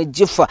gyammwe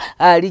egifa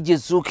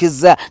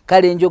aligizuukiza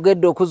kale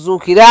njogedde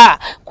okuzuukira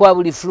kwa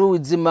buli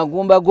fluids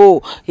magumba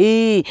go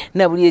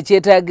na buli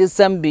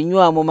ekyetaagisa mu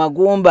binywa mu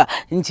magumba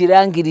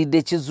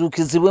nkirangiridde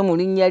kizuukizibwe mu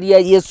linnya lya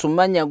Yesu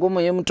manya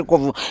g'omwoyo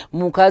omutukuvu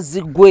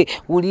mukazi gwe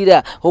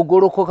wulira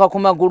ogolokoka ku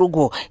magulu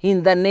go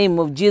in the name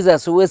of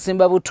Jesus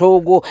weesimba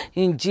butoogo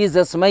in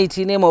Jesus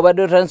mighty name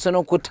obadde otandise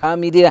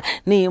n'okutaamirira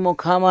naye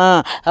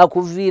Mukama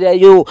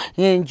akuviirayo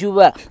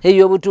enjuba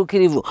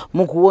ey'obutuukirivu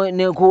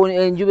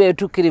enjuba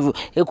etuukirivu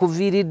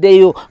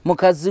ekuviiriddeyo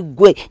mukazi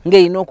gwe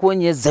ng'erina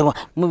okuwonyezebwa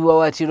mu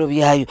biwawaatiro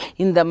byayo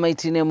in the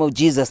mighty name of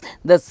Jesus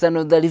the son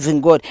of the living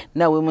God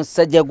nawe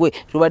musajja gwe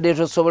tubadde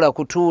tosobola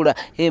kutuula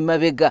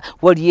emabega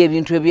waliyo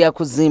ebintu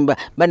ebyakuzimba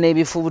bana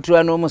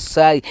ebifubutula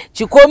n'omusaayi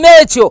kikome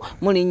ekyo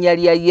mu linnya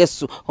lya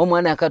Yesu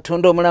omwana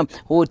Katonda omulamu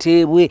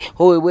oteebwe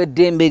oweebwe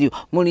eddembe lyo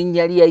mu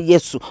linnya lya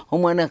Yesu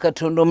omwana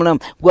Katonda omulamu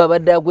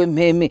gwabadde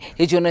agw'emmeeme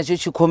ekyo nakyo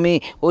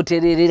kikome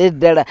otererere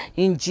ddala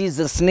in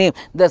Jesus name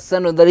the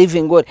son of the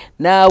living God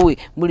naawe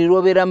buli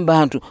lw'obeera mu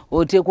bantu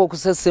oteekwa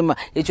okusesema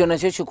ekyo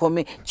nakyo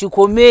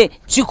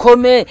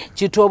kikome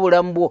kite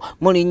obulamu bwo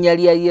mu linnya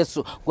lya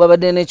Yesu.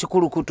 Gwabadde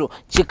n'ekikulukuto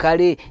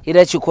kikale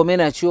era kikome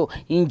nakyo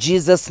in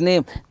Jesus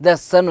name, the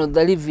Son of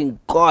the living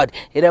God.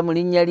 Era mu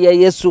linnya lya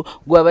Yesu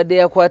gwabadde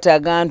yakwata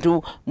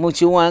agantu mu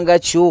kiwanga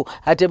kyo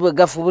ate bwe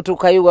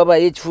gafubutukayo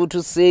wabayo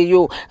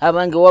ekifuutuseeyo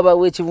abange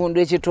wabawo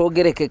ekivundu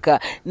ekitoogerekeka,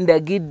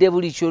 ndagidde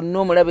buli kyonna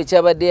omulabe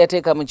kyabadde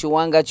yateeka mu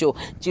kiwanga kyo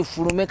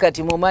kifulume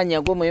kati mu maanyi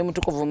ag'Omwoyo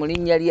Mutukuvu mu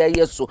linnya lya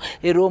Yesu.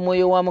 Era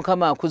Omwoyo wa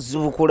Mukama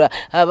akuzibukula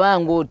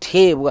abanga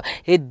oteebwa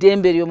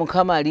eddembe lyo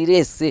Mukama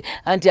alireese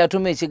anti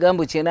atuma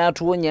ekigambo kye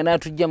n'atuwonya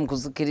n'atujja mu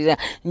kuzikirira.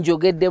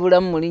 Njogedde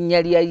bulamu mu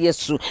linnya lya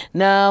Yesu.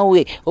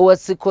 Naawe owa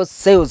sickle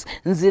cells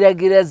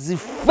nziragira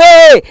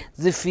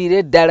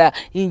zifiire ddala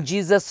in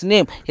Jesus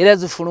name, era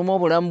zifulume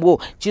obulamu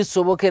bwo.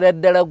 Kisobokera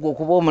ddala gwe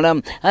okuba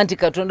omulamu anti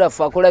Katonda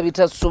affe akola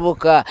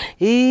bitasoboka,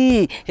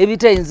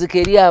 ebitayinzika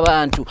eri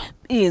abantu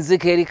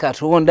biyinzika eri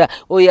Katonda.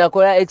 Oyo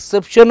akola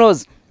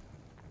exceptionals,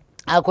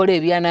 akola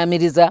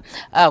ebyanamiriza,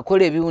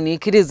 akola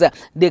ebiwuniikiriza.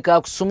 Leka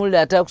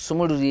akusumulira ate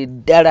akusumulire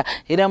ddala.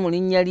 Era mu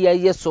linnya lya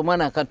Yesu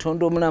omwana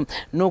Katonda omulamu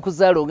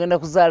n'okuzaala ogenda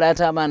kuzaala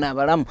ate abaana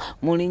abalamu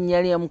mu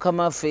linnya lya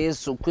Mukama waffe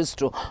Yesu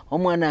Kristo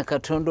omwana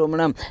Katonda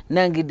omulamu.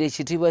 Nangidde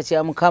ekitiibwa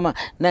kya Mukama,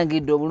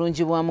 nangidde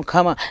obulungi bwa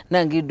Mukama,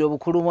 nangidde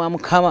obukulu bwa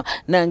Mukama,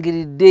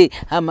 nangiridde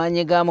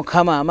amaanyi ga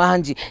Mukama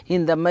amangi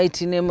in the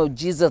mighty name of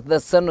Jesus the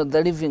Son of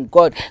the living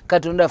God.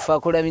 Katonda affe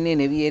akola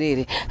binene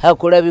byerere,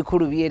 akola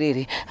bikulu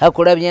byerere,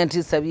 akola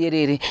byantiisa byerere.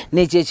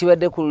 N'ekyo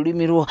ekibadde ku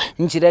lulimi lwo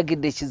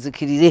nkiragidde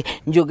kizikirire.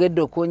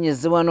 Njogedde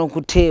okuwonyezebwa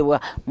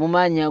n'okuteebwa mu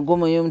maanyi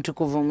ag'Omwoyo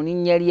Mutukuvu mu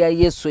linnya lya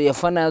Yesu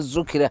yafa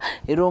n'azuukira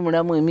era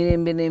omulamu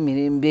emirembe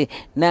n'emirembe.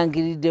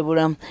 Nangiridde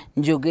bulamu,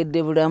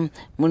 njogedde bulamu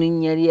mu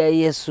linnya lya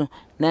Yesu.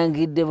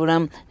 Nangidde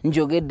bulamu,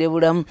 njogedde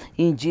bulamu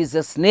in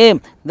Jesus name,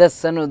 the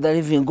Son of the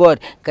living God.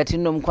 Kati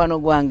nno mukwano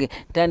gwange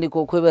tandika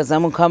okwebaza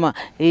Mukama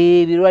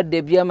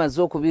ebirwadde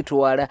byamaze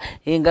okubitwala.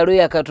 Engalo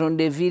ya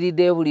Katonda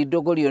eviiriddeyo buli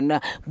ddogo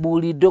lyonna,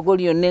 buli ddogo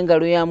lyonna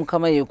engalo ya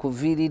Mukama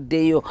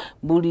yekuviiriddeyo,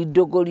 buli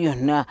ddogo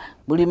lyonna,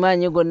 buli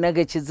maanyi gonna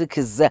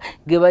gekizikiza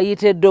ge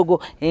bayita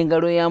eddogo,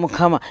 engalo ya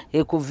Mukama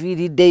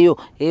ekuviiriddeyo.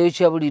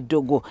 Eyokya buli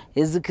ddogo,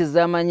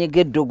 ezikiza amaanyi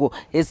g'eddogo,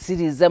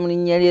 essiriza mu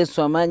linnya lya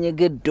Yesu amaanyi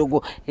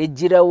g'eddogo,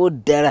 ejjirawo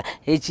ddala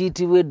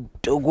ekiyitibwa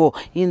eddogo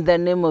in the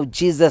name of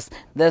Jesus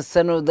the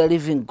Son of the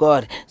living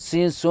God. Si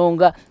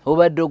nsonga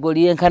oba ddogo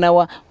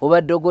lyenkanawa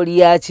oba ddogo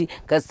lyaki,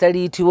 kasita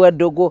liyitibwa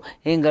ddogo,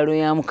 engalo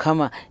ya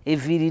Mukama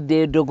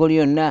eviiriddeyo eddogo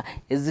lyonna,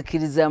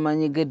 ezikiriza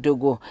amaanyi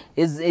g'eddogo,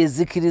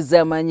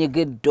 ezikiriza amaanyi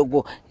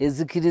g'eddogo,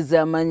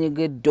 ezikiriza amaanyi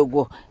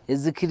g'eddogo,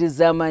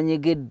 ezikiriza amaanyi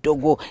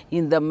g'eddogo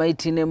in the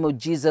mighty name of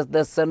Jesus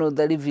the Son of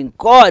the living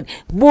God.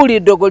 Buli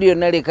ddogo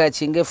lyonna leka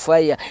kinge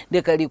fire,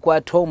 leka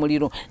likwata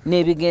omuliro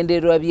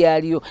n'ebigendererwa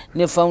byalyo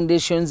ne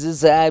foundations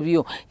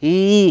zaabyo,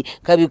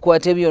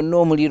 kabikwate byonna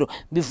omuliro,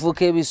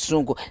 bifuuke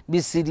ebisungu,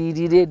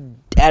 bisiriirire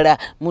ddala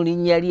mu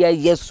linnya lya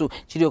Yesu.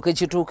 Kiryoke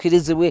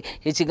kituukirizibwe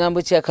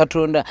ekigambo kya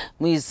Katonda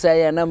mu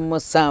Isaaya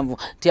 47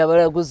 ti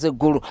abalaguza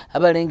eggulu,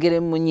 abalengera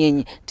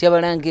emmunyeenye, ti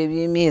abalanga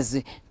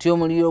eby'emyezi, ti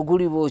omuliro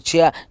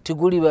gulibookya,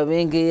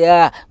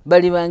 tigulibabengeya,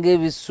 balibanga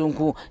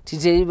ebisunku, ti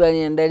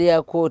teribalyanda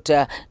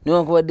lyakoota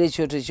newankubadde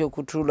ekyoto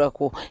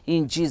ekyokutuulako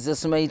in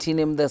Jesus mighty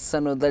name the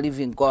Son of the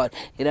living God.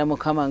 Era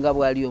Mukama nga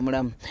bw'ali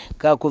omulamu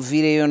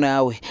kakuviireyo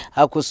naawe,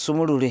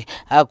 akusumulule,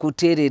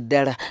 akuteere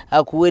ddala,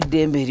 akuwa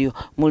eddembe lyo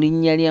mu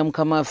linnya lya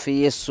Mukama waffe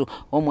Yesu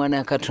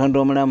omwana Katonda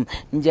omulamu.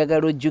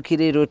 Njagala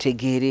ojjukire era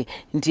otegeere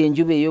nti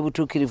enjuba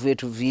ey'obutuukirivu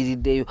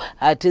etuviiriddeyo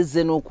ate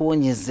ezze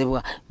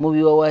n'okuwonyezebwa mu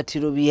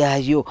biwawaatiro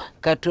byayo.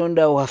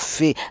 Katonda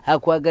waffe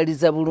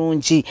akwagaliza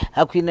bulungi,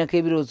 akulinako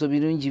ebirowoozo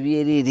birungi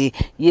byerere.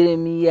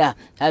 Yeremiya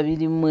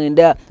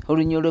 29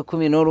 olunya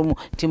olw'11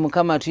 ti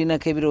Mukama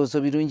atulinako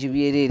ebirowoozo birungi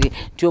byerere,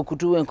 ti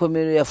okutuwa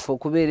enkomerero yaffe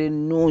okubeera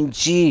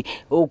ennungi,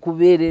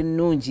 okubeera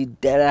ennungi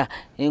ddala,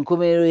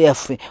 enkomerero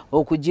yaffe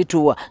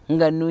okugituwa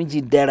nga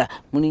nnungi ddala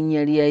mu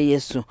linnya lya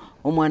Yesu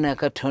omwana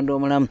Katonda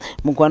omulamu.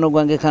 Mukwano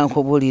gwange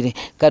kankubuulire,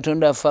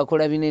 Katonda affe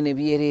akola binene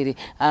byerere,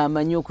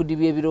 amanyi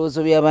okudibya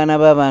ebirowoozo by'abaana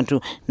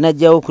b'abantu,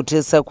 n'ajjawo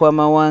okuteesa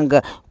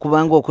kw'amawanga,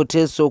 kubanga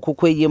okuteesa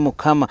okukwe ye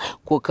Mukama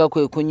kwokka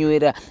kwe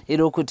kunywera,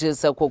 era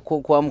okuteesa kwokka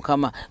kwa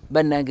Mukama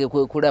bannange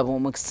kwe kulaba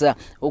omukisa.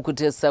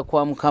 Okuteesa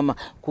kwa Mukama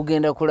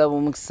kugenda kulaba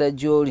omukisa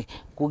gy'oli,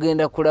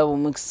 kugenda kulaba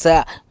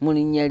omukisa mu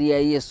linnya lya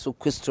Yesu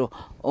Kristo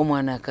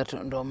omwana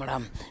Katonda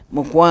omulamu.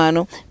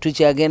 Mukwano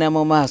tukyagenda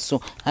mu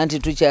maaso anti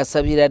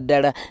tukyasabira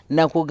ddala.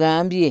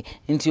 Nakugambye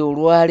nti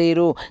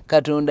olwaleero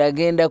Katonda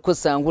agenda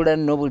kusangula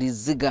nno buli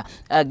zziga,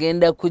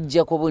 agenda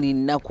kuggyako buli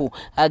nnaku,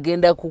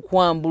 agenda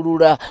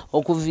kukwambulula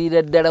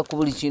okuviira ddala ku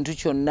buli kintu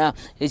kyonna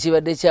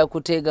ekibadde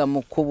kyakuteega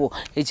mu kkubo,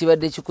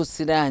 ekibadde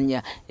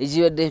kikusiraanya,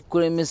 ekibadde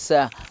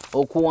kikulemesa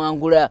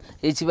okuwangula,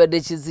 ekibadde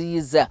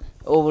kiziyiza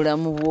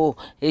obulamu bwo.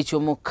 Ekyo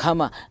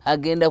Mukama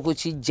agenda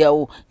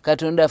kukiggyawo.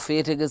 Katonda affe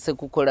yeetegese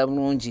kukola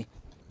bulungi.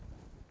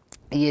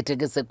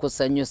 yetegese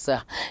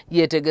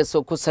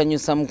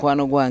kusanyusa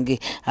mukwano gwange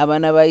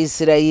abaana ba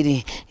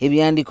Isirayiri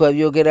ebyandikwa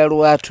byogera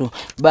lwatu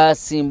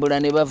basimbula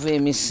ne bava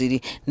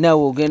Misiri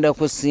nawe ogenda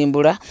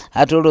kusimbula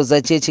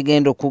atoloza ki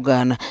ekigenda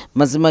okugaana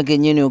mazima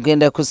gennyini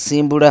ogenda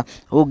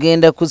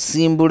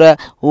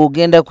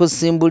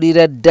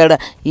kusimbulira ddala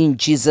in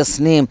Jesus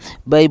name.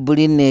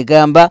 Bayibuli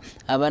negamba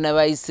abaana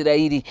ba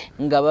Isirayiri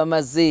nga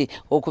bamaze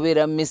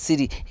okubeera mu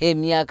Misiri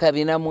emyaka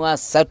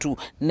 43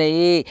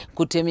 naye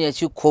kutemya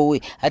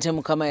kikowe ate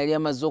Mukama yali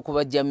amaze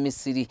okubajja mu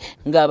Misiri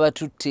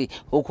ng'abatutte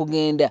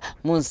okugenda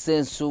mu nsi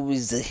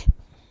ensuubize.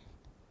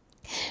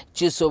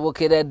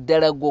 Kisobokera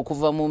ddala gwe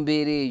okuva mu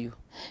mbeera eyo,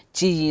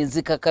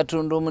 kiyinzika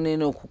Katonda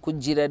omunene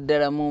okukuggira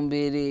ddala mu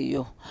mbeera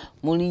eyo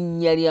mu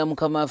linnya lya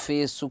Mukama waffe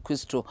Yesu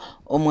Kristo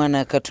omwana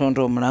wa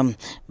Katonda omulamu.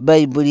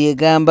 Bayibuli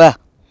egamba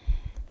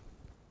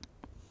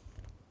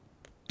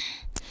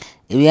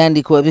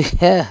ebyandikwa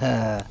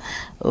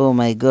oh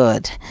my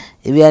God,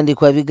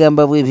 ebyandikwa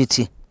bigamba bwe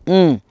biti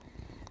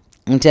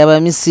nti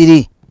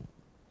Abamisiri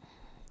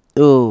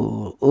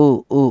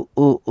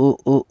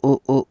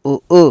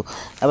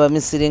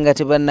Abamisiri nga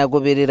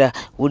tebannagoberera,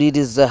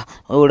 wuliriza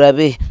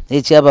olabe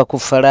ekyaba ku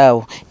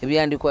Falaawo.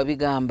 Ebyandikwa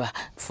bigamba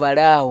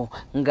Falaawo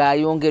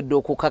ng'ayongedde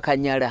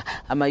okukakanyala,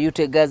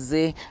 amayute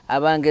gazze,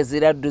 abanga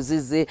eziraddu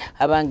zizze,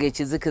 abanga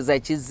ekizikiza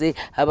kizze,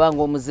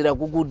 abanga omuzira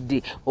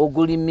gugudde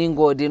oguli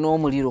mingoodi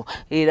n'omuliro,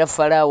 era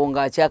Falaawo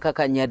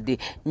ng'akyakakanyadde.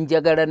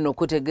 Njagala nno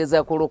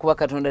okutegeezaako olw'okuba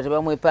Katonda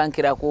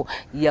tebamwepankirako,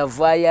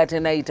 yavaayo ate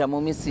n'ayita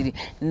mu Misiri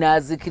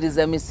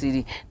n'azikiriza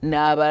Misiri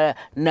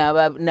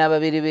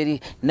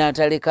n'ababeriberi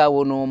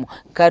n'atalekaawo n'omu.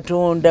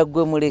 Katonda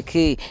gwe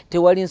muleke,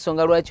 tewali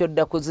nsonga lwaki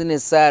odda kuzina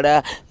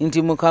essaala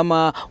nti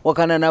Mukama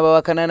wakana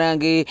n'abawakana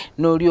nange,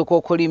 n'olyoka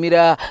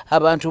okolimira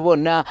abantu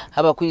bonna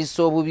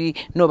abakuyisa obubi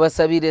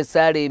n'obasabira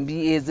essaala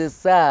embi. Ezo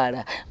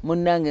essaala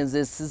munnange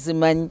nze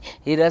sizimanyi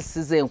era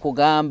size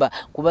nkugamba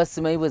kuba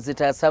simanyi bwe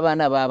zitaasa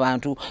abaana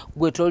b'abantu.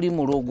 Gwe toli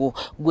mulogo,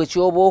 gwe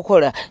kyoba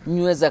okola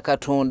nyweza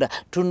Katonda,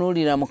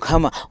 tunuulira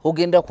Mukama,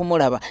 ogenda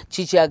kumulaba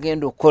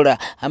kikyagenda okukola.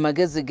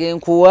 Amagezi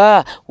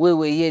genkuwa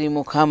weeweeyo eri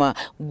Mukama.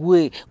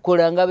 Gwe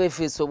kola nga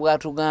Befeso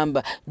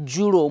bw'atugamba,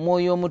 jjula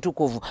Omwoyo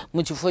Omutukuvu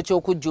mu kifo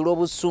ky'okujjula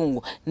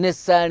obusungu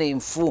n'essaala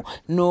enfu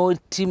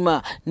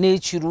n'otima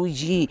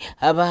n'ekiruyi.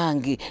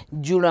 Abange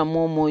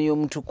jjulamu Omwoyo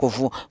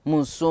Omutukuvu mu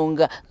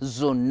nsonga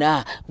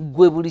zonna.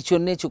 Gwe buli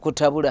kyonna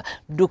ekikutabula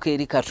dduka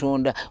eri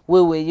Katonda,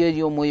 weeweeyo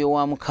eri Omwoyo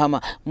wa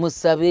Mukama,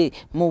 musabe,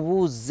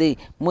 mubuuze,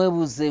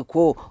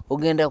 mwebuuzeeko,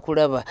 ogenda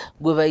kulaba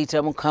gwe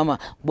bayita Mukama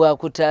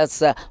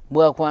bw'akutaasa,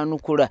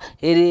 bw'akwanukula,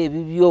 era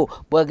ebibyo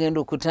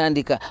bw'agenda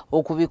okutandika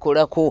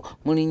okubikolako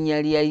mu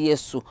linnya lya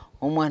Yesu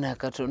omwana wa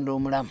Katonda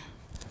omulamu.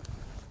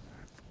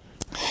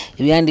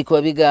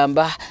 Ebyandikwa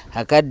bigamba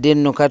akadde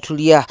nno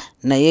katulya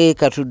naye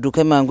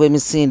katudduke mangu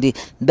emisindi.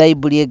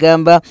 Bayibuli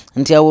egamba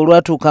nti awo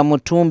olwatuuka mu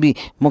ttumbi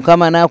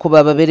Mukama n'akuba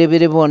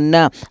ababerebere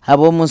bonna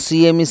ab'omu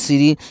nsi y'e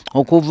Misiri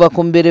okuva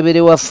ku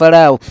muberebere wa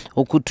Falaawo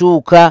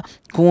okutuuka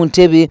ku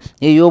ntebe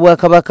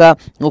ey'obwakabaka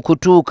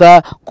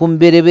okutuuka ku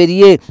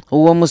mubereberye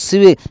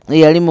ow'omusibe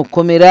eyali mu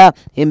kkomera,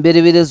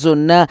 emberebere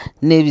zonna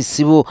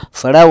n'ebisibo.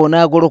 Falaawo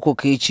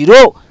n'agolokoka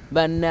ekiro.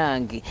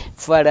 Bannange,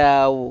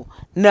 Falaawo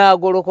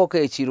n'agolokoka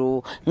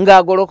ekiro,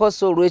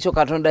 ng'agolokose olw'ekyo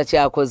Katonda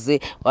kyakoze.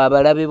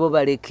 Abalabe bo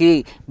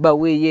baleke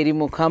baweeyo eri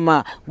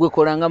Mukama. Gwe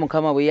kola nga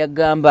Mukama bwe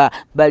yagamba,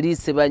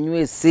 baliise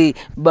banywese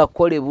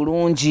bakole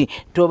bulungi,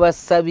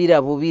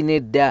 tobasabira bubi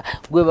nedda.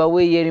 Gwe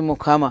baweeyo eri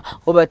Mukama,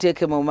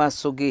 obateeke mu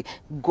maaso ge.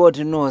 God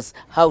knows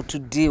how to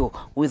deal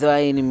with our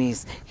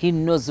enemies. He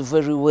knows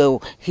very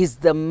well. He's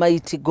the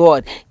mighty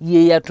God.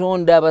 Ye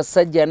yatonda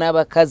abasajja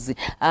n'abakazi,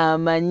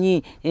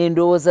 amanyi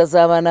endowooza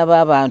z'abaana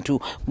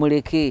b'abantu.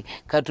 Muleke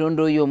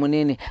Katonda oyo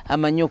omunene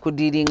amanyi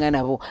okudiiringa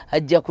nabo,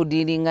 ajja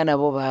kudiiringa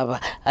nabo baaba,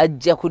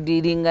 ajja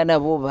kudiiringa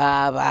nabo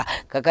baaba.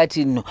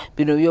 Kakati nno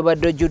bino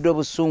by'obadde ojjudde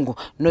obusungu,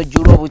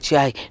 n'ojjula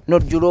obukyayi,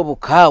 n'ojjula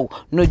obukaawu,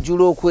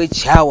 n'ojjula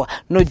okwekyawa,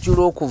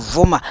 n'ojjula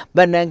okuvuma,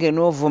 bannange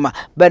n'ovuma,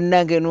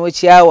 bannange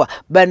n'okyawa,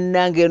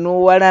 bannange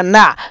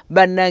n'owalana,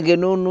 bannange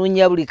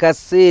n'onuunya buli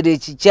kaseera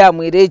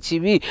ekikyamu era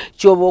ekibi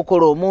ky'oba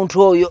okola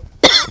omuntu oyo.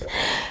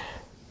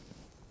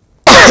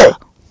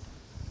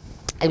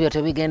 Ebyo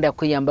tebigenda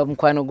kuyamba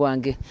mukwano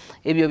gwange,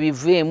 ebyo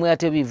biveemu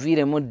ate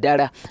biviiremu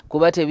ddala,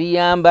 kuba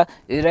tebiyamba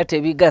era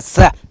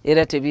tebigasa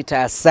era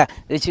tebitaasa.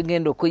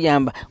 Ekigenda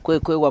okuyamba kwe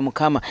kwewa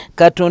Mukama.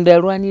 Katonda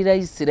yalwanira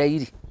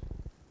Isirayiri.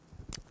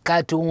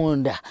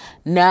 Katonda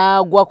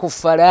n'agwa ku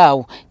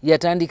Falaawo,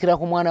 yatandikira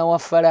ku mwana wa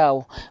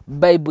Falaawo.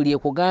 Bayibuli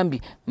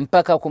ekugambye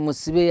mpaka ku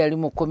musibe yali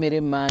mu kkomera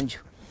emmanju,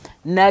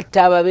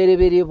 n'atta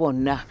ababereberye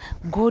bonna.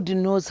 God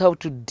knows how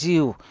to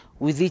deal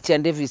with each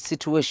and every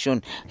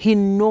situation. He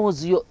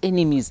knows your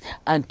enemies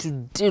and to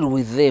deal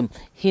with them.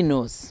 He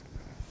knows.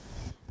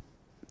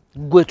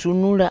 Gwe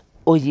tunula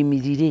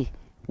oyimirire,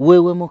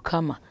 wewe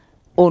Mukama,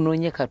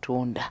 onoonye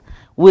Katonda,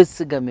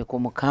 weesigame ku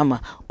Mukama,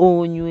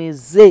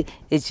 onyweze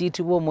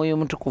ekiyitibwa Omwoyo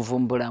Omutukuvu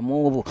mu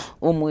bulamu bwo,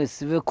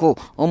 omwesibeko,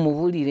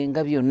 omubuulire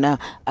nga byonna,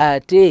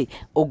 ate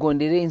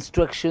ogondere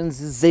instructions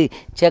ze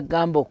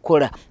kyagamba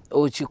okukola.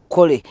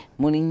 okikole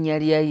mu linnya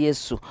lya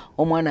Yesu.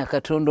 Omwana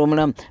Katonda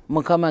omulamu,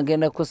 Mukama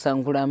agenda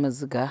kusangula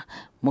amaziga,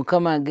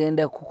 Mukama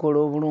agenda kukola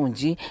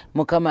obulungi,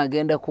 Mukama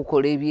agenda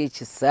kukola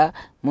ebyekisa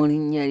mu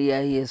linnya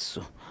lya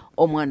Yesu.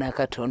 Omwana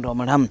Katonda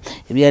omulamu,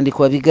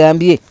 ebyandikwa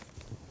bigambye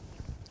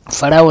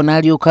Falaawo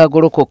n'alyoka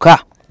agolokoka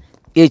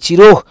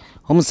ekiro.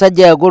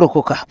 Omusajja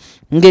yagolokoka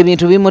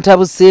ng'ebintu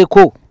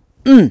bimutabuseeko.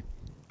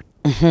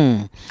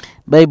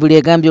 Bayibuli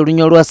egambye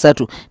olunya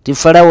olwasatu ti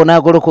Falaawo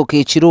n'agolokoka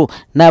ekiro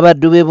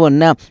n'abaddu be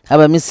bonna,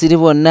 Abamisiri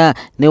bonna,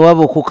 ne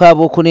waba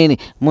okukaaba okunene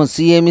mu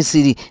nsi y'e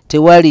Misiri.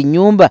 Tewali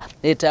nnyumba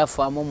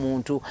etafaamu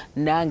muntu.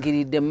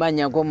 Nangiridde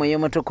mmanya g'Omwoyo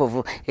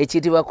Mutukuvu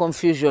ekiyitibwa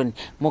confusion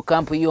mu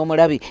kampu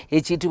y'omulabi,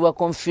 ekiyitibwa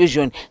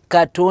confusion.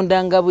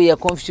 Katonda nga bwe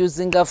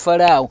yakonfusinga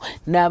Falaawo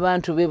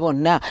n'abantu be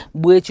bonna,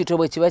 bwe kityo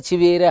bwe kiba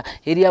kibeera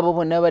eri abo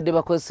bonna abadde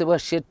bakozesebwa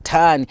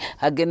Setaani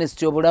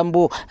against obulamu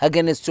bwo,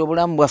 against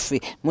obulamu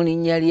bwaffe mu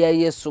linnya lya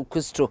Yesu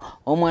Kristo.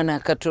 Omwana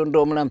Katonda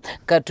omulamu,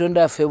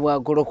 Katonda affe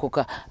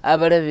bw'agolokoka,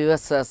 abalabi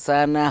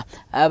basaasaana,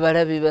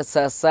 abalabi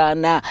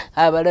basaasaana,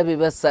 abalabi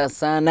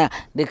basaasaana.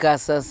 Leka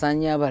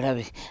asaasaanye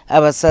abalabi,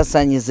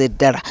 abasaasaanyize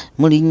ddala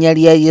mu linnya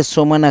lya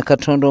Yesu. Omwana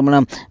Katonda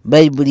omulamu,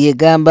 Bayibuli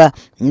egamba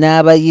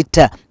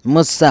n'abayita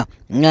Musa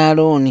ne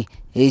Alooni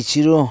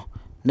ekiro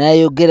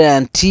n'ayogera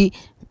nti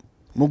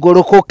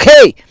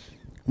mugolokoke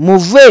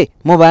muve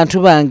mu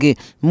bantu bange,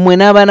 mmwe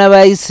n'abaana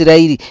ba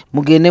Isirayiri,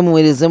 mugende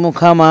muweereze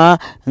Mukama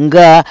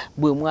nga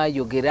bwe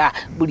mwayogera.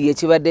 Buli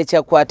ekibadde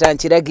kyakwata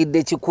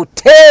nkiragidde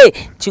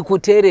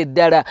kikuteere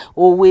ddala.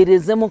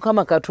 Oweereze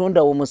Mukama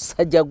Katonda wo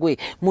musajja gwe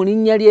mu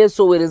linnya lya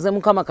Yesu. Oweereze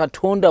Mukama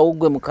Katonda wo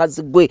gwe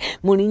mukazi gwe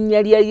mu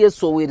linnya lya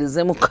Yesu.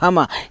 Oweereze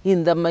Mukama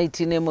in the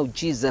mighty name of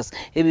Jesus.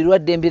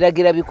 Ebirwadde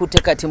mbiragira bikute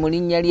kati mu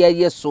linnya lya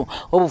Yesu.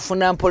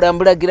 Obufuna mpola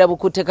mbulagira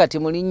bukute kati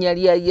mu linnya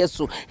lya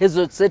Yesu.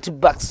 Ezo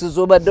setbacks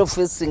z'obadde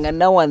facing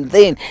now and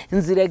then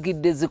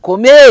nziragidde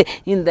zikome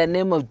in the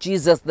name of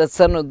Jesus, the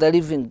Son of the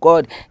living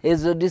God.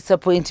 Ezo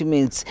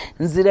disappointments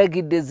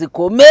nziragidde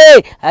zikome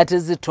ate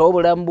zita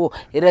obulamu bwo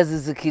era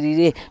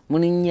zizikirire mu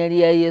linnya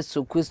lya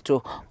Yesu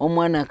Kristo.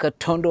 Omwana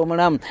Katonda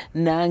omulamu,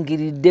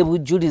 nangiridde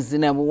bujulizi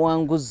na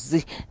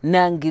buwanguzi,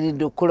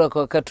 nangiridde okukola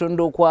kwa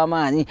Katonda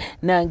okw'amaanyi,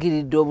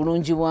 nangiridde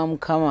obulungi bwa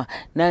Mukama,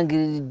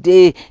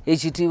 nangiridde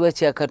ekitiibwa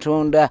kya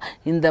Katonda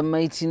in the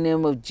mighty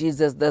name of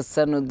Jesus, the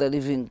Son of the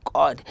living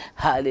God.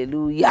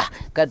 Hallelujah.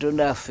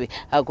 Katonda affe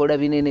akola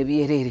binene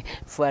byerere.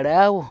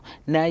 Falaawo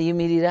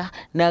n'ayimirira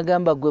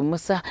n'agamba gwe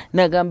Musa,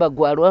 n'agamba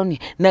gwe Alooni,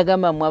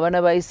 n'agamba mmwe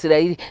abaana ba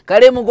Isirayiri,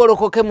 kale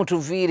mugolokoke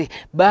mutuviire.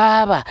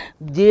 Baaba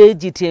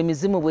gyegiti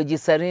emizimu bwe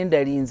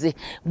gisarendalinze,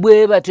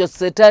 bwe batyo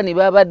Setaani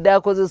babadde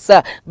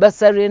akozesa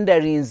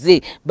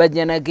basarendalinze.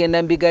 Bajja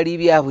nagenda mbigali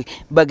byabwe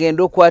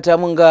bagenda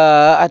okwatamu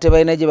nga ate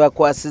balina gye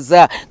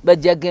bakwasiza,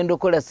 bajja genda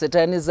okola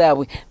Setaani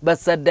zaabwe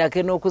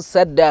basaddaake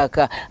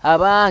n'okusaddaaka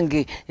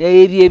abange.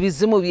 Ebyo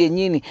ebizimu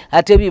byennyini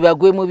ate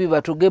bibagwemu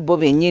bibatuge bo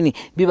bennyini,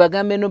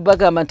 bibagambe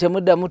n'obagamba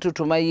temuddamu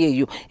tutumayo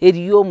eyo.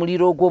 Eriyo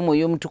omuliro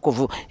ogw'Omwoyo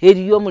Mutukuvu,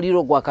 eriyo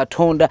omuliro gwa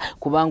Katonda,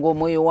 kubanga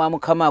Omwoyo wa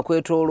Mukama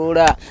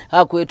akwetooloola,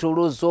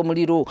 akwetoolooza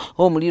omuliro.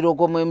 Omuliro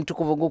gw'Omwoyo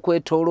Mutukuvu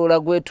gukwetooloola,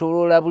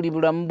 gwetooloola buli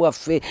bulamu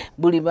bwaffe,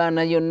 buli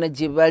baana yonna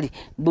gye bali,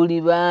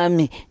 buli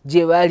baami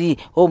gye bali.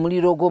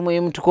 Omuliro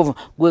gw'Omwoyo Mutukuvu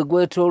gwe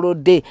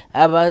gwetoolodde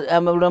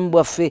abulamu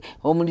bwaffe.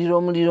 Omuliro,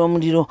 omuliro,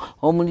 omuliro,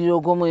 omuliro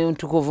gw'Omwoyo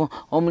Mutukuvu,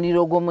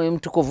 omuliro gw'Omwoyo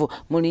Mutukuvu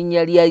mu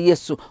linnya lya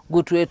Yesu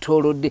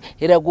gutwetoolodde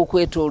era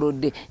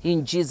gukwetoolodde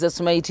in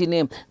Jesus mighty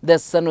name, the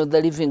Son of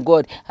the living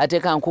God. Ate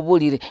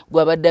kankubuulire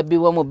gwe abadde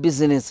abbibwa mu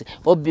bizinesi,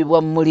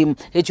 obbibwa mu mulimu,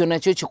 ekyo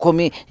nakyo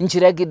kikome,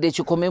 nkiragidde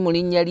kikome mu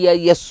linnya lya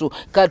Yesu.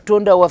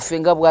 Katonda waffe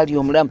nga bw'ali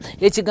omulamu,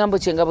 ekigambo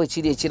kye nga bwe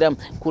kiri ekiramu,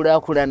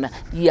 kulaakulana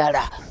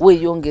yala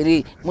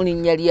weeyongere mu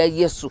linnya lya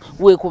Yesu,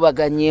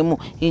 weekubaganyeemu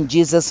in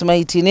Jesus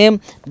mighty name,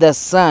 the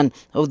Son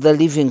of the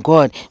living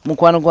God.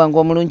 Mukwano gwange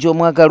omulungi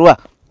omwagalwa,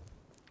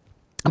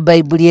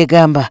 Bayibuli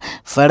egamba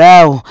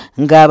Falaawo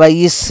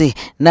ng'abayise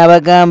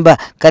n'abagamba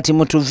kati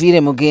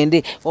mutuviire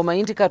mugende.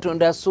 Omanyi nti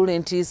Katonda asuula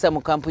entiisa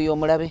mu kampu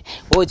y'omulabe?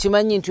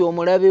 Okimanyi nti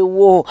omulabe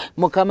wo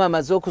Mukama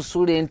amaze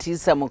okusuula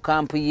entiisa mu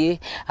kampu ye,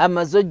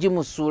 amaze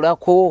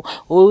ogimusuulako.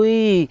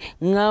 Oyi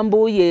ŋŋamba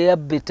oyo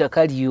eyabba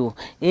ettaka lyo,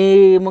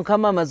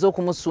 Mukama amaze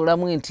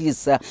okumusuulamu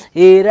entiisa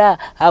era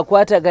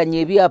akwataganya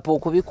ebyapa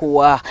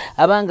okubikuwa,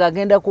 abanga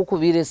agenda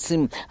kukubira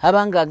essimu,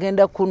 abanga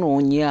agenda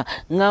kunoonya.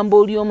 Ŋŋamba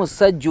oli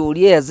omusajja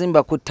oli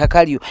eyazimba ku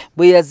ttaka lyo,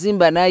 bwe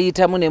yazimba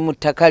n'ayitamu ne mu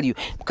ttaka lyo,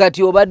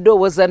 kati obadde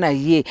owoza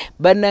naye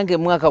bannange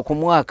mwaka ku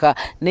mwaka,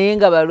 naye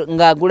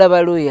ng'agula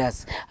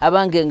balawyers,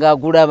 abange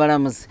ng'agula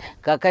abalamuzi.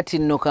 Kakati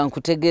nno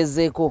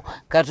kankutegezeeko,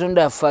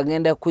 Katonda affe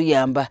agenda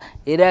kuyamba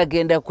era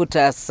agenda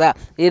kutaasa,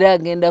 era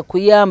agenda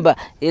kuyamba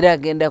era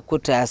agenda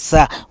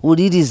kutaasa.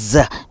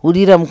 Wuliriza,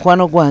 wulira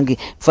mukwano gwange,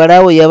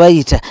 Falaawo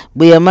yabayita,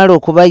 bwe yamala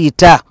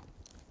okubayita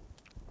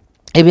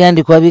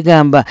ebyandikwa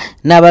bigamba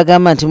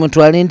n'abagamba nti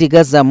mutwale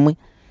endiga zammwe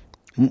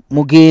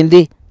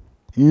mugende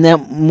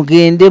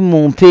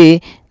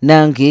mumpe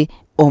nange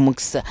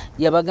omukisa.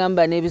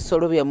 Yabagamba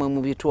n'ebisolo byammwe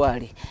mu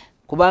bitwale.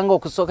 kubanga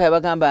okusooka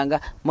yabagambanga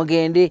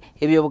mugende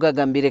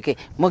ebyobugagga mbireke,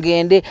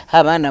 mugende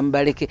abaana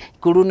mubaleke.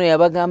 Ku luno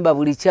yabagamba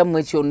buli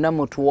kyammwe kyonna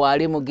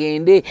mutwale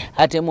mugende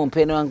ate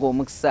mumpeeno wange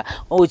omukisa.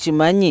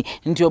 Okimanyi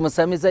nti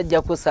omusamiza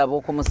ajja kusaba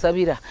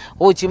okumusabira?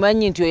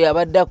 Okimanyi nti oyo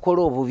abadde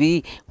akola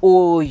obubi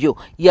oyo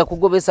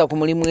yakugobesa ku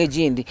mulimu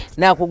egindi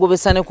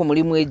n'akugobesa ne ku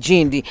mulimu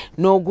egindi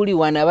n'oguli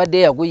wano abadde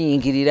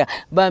yaguyingirira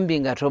bambi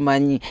nga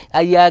tomanyi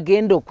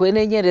yagenda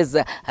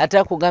okwenenyereza ate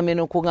akugambe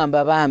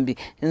n'okugamba bambi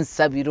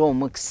nsabira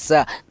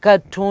omukisa.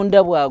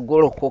 Katonda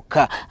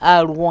bw'agolokoka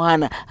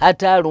alwana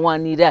ate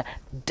alwanira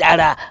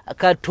ddala.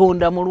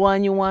 Katonda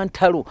mulwanyi wa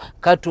ntalo,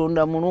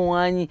 Katonda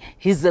mulwanyi,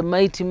 he's a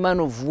mighty man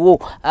of war.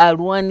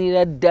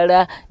 Alwanira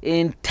ddala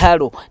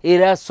entalo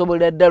era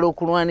asobola ddala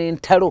okulwana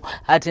entalo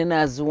ate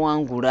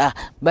n'aziwangula.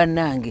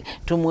 Bannange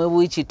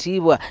tumwebu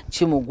ekitiibwa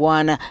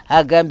kimugwana.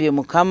 Agambye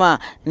Mukama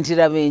nti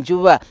laba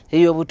enjuba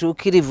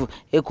ey'obutuukirivu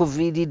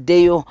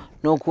ekuviiriddeyo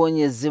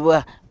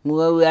n'okuwonyezebwa mu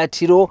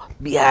biwaawaatiro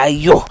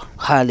byayo.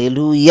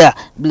 Hallelujah.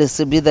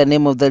 Blessed be the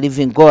name of the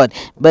living God.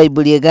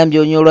 Bible egambye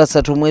onyo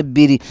olwasatu mu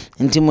ebbiri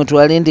nti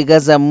mutwale endiga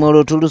zammwe.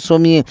 Olwo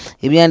tulusomye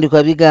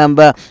ebyandikwa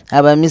bigamba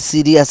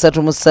Abamisiri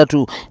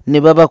 33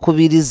 ne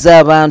babakubiriza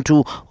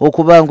abantu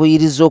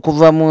okubanguyiriza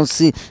okuva mu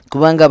nsi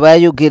kubanga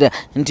bayogera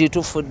nti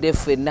tufudde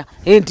ffenna.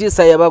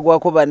 Entiisa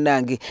yabagwako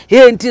bannange,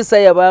 entiisa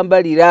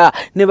yabambalira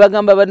ne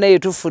bagamba bannaye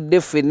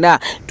tufudde ffenna,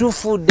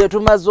 tufudde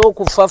tumaze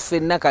okufa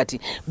ffenna. Kati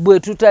bwe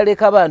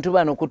tutaleka bantu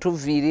bano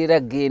kutuviirira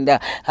genda.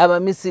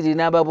 Abamisiri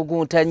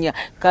n'ababuguntanya.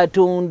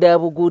 Katonda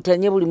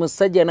abuguntanye buli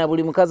musajja na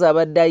buli mukazi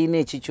abadde ayina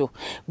ekikyo.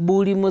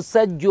 Buli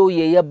musajja oyo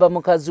eyabba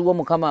mukazi wo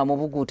Mukama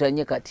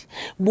amubuguntanye. Kati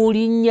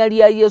buli nnya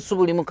lya Yesu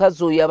buli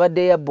mukazi oyo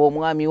abadde yabba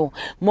omwami wo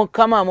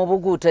Mukama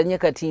amubuguntanye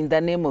kati in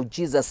the name of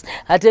Jesus.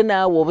 Ate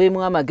naawe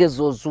obeemu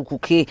amagezi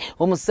ozuukuke.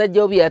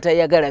 Omusajja wo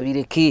by'atayagala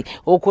bireke,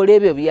 okole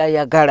ebyo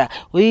by'ayagala.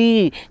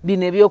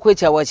 Bino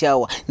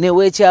ebyokwekyawa ne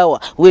weekyawa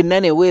wenna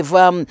ne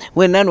weevaamu,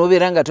 wenna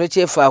n'obeera nga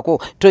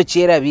tokyefaako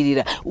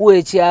tokyerabirira.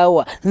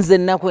 Weekyawa nze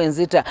ennaku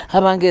enzita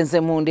abange nze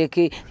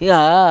mundeke.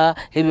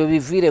 Ebyo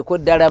biviireko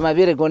ddala.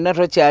 Amabere gonna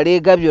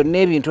tokyaleega, byonna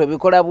ebintu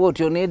ebikola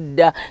bw'otyo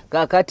nedda.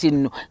 Kaakati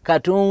nno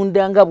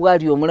Katonda nga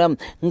bw'ali omulamu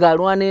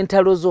ng'alwana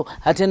entalo zo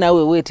ate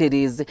naawe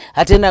weetereeze,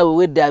 ate naawe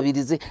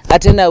weddaabirize,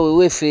 ate naawe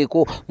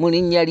weefeeko mu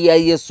linnya lya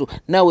Yesu.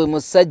 Naawe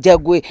musajja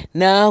gwe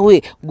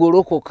naawe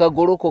golokoka,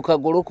 golokoka,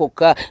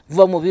 golokoka.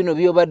 Va mu bino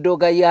by'obadde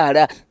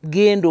ogayaala,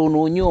 genda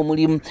onoonye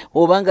omulimu.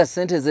 Obanga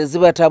ssente ze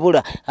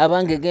zibatabula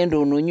abange genda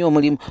onoonye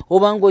omulimu.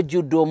 Obanga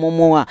ojjudde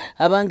omumwa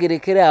abange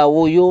lekera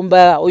awo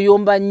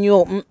oyomba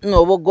nnyo,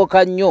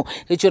 oboggoka nnyo.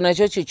 Ekyo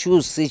nakyo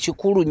kikyuse,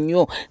 kikulu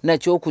nnyo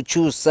nakyo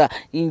okukyusa.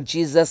 In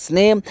Jesus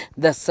name,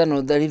 the Son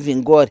of the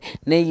living God.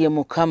 Neye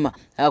Mukama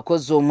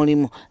akoze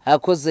omulimu,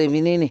 akoze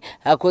ebinene,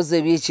 akoze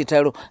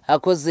ebyekitalo,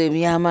 akoze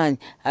ebyamaanyi,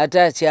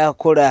 ate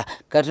akyakola.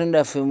 Katonda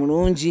affe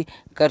mulungi,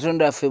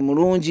 Katonda affe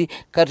mulungi,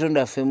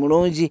 Katonda affe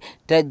mulungi.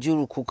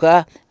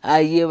 Tajjulukuka.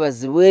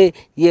 Yeebazibwe,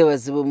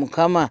 yeebazibwe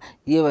Mukama,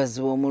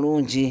 yeebazibwe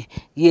omulungi.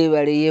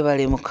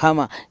 Yeebale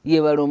Mukama,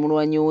 yeebale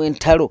omulwanyi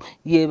w'entalo,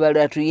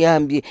 yeebale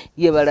atuyambye,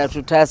 yeebale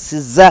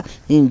atutaasizza.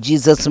 In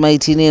Jesus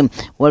mighty name.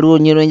 Waliwo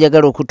nnyo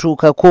njagala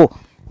okutuukako.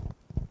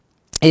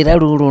 Era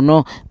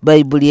luno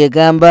Bible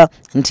egamba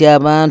nti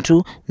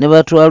abantu ne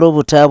batwala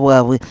obuta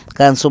bwabwe.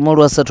 Kansoma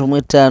olwasatu mu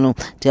 5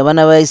 nti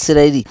abaana ba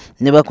Isirayiri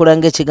ne bakola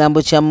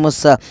ng'ekigambo kya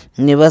Musa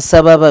ne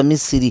basaba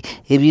Abamisiri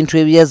ebintu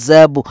ebya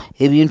zaabu,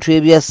 ebintu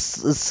ebya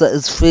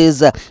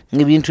ffeeza,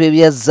 ebintu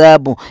ebya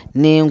zaabu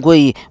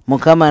n'engoye.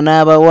 Mukama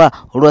n'abawa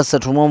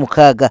olwasatu mu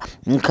 6.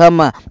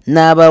 Mukama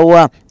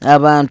n'abawa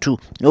abantu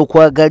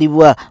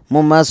okwagalibwa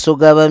mu maaso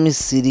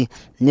g'Abamisiri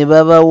ne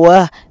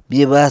babawa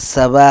bye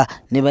basaba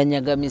ne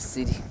banyaga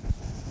Misiri.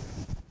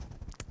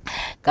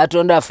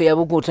 Katonda affe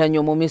yabuguutanya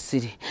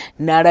Omumisiri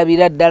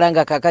n'alabira ddala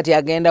nga kakati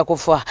agenda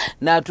kufa,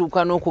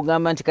 n'atuuka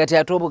n'okugamba nti kati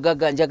ate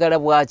obugagga njagala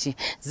bwaki,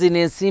 zino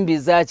ensimbi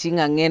zaaki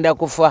nga ngenda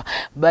kufa.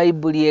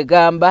 Bayibuli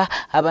egamba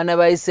abaana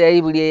ba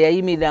Isirayiri buli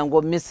eyayimiriranga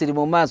Omumisiri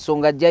mu maaso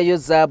ng'ajjayo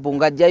zaabu,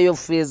 ng'ajjayo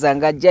ffeeza,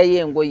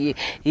 ng'ajjayo engoye,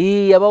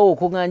 yabawa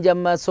okuganja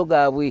mu maaso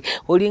gaabwe.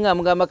 Oli nga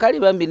mugamba kale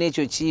bambi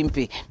n'ekyo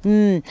kimpe,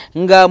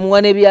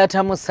 ng'amuwa ne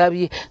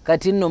byatamusabye.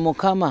 Kati nno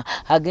Mukama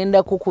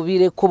agenda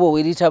kukubira ekkubo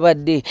we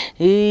litabadde.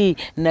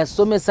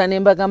 Nasomesa ne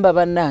mbagamba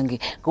bannange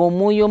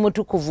Omwoyo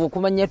Omutukuvu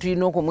okumanya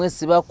tulina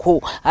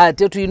okumwesibako,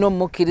 ate tulina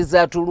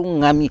omukkiriza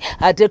atuluŋŋamye,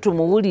 ate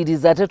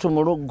tumuwulirize, ate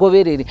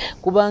tumugoberere,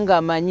 kubanga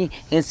amanyi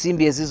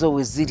ensimbi ezizo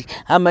we ziri,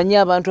 amanyi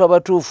abantu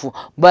abatuufu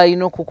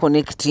b'alina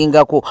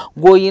okukonekitingako.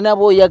 Gw'oyina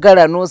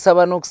b'oyagala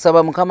n'osaba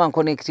n'okusaba Mukama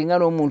nkonekitinga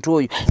n'omuntu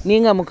oyo,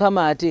 ninga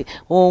Mukama ate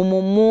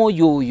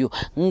omumwoyo oyo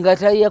nga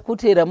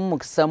tayakuteeramu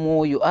mukisa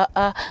mwoyo,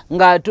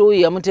 ng'ate oyo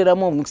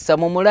yamuteeramu omukisa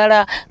mu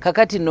mulala.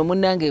 Kakati nno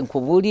munnange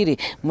nkubuulire,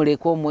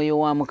 muleke omwoyo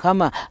wa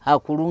Mukama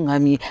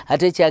akuluŋŋamye.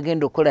 Ate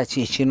kyagenda okukola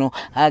kye kino,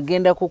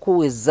 agenda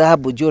kukuweza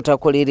zaabu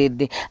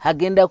gy'otakoleredde,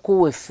 agenda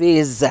kuwa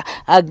effeeza,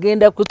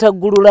 agenda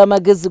kutaggulula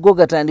amagezi go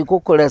gatandika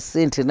okukola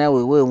ssente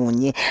naawe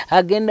weewunye,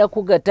 agenda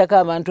kugattako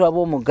abantu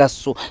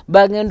ab'omugaso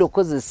bagenda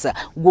okukozesa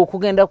gwe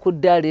okugenda ku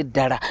ddaala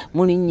eddala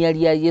mu linnya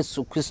lya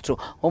Yesu Kristo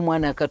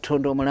omwana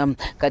Katonda omulamu.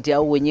 Kati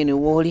awo wennyini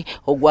wooli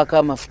ogwako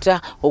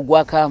amafuta,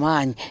 ogwako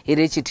amaanyi,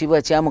 era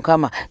ekitiibwa kya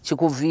Mukama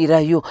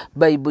kikuviirayo.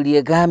 Bayibuli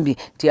egambye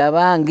ti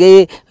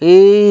abange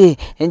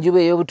enjuba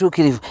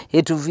ey'obutuukirivu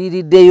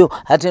etuviiriddeyo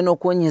ate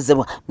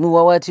n'okuwonyezebwa mu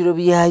biwaawaatiro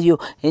byayo.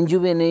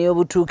 Enjuba eno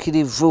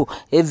ey'obutuukirivu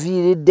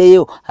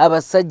eviiriddeyo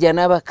abasajja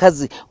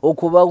n'abakazi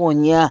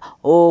okubawonya,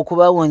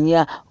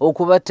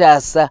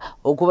 okubataasa,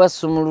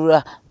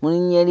 okubasumulula mu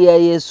linnya lya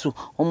Yesu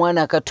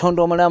omwana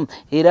Katonda omulamu.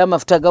 Era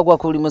amafuta gagwa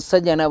ku buli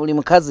musajja na buli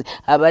mukazi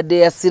abadde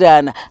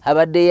yasiraana,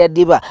 abadde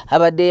yaddiba,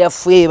 abadde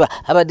yafeeba,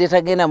 abadde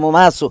tagenda mu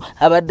maaso,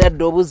 abadde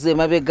adda obuzza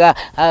emabega,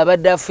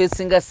 abadde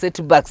afeesinga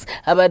setbacks,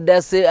 abadde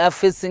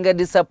afeesinga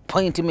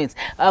disappointments.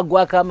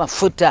 Agwako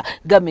amafuta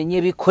gamenya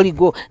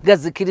ebikoligo,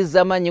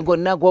 gazikiriza amaanyi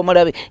gonna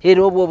g'omulabe.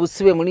 Era obwo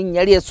obusibe mu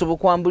linnya lya Yesu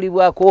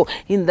bukwambulibwako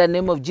in the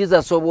name of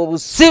Jesus. Obwo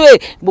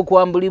obusibe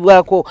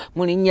bukwambulibwako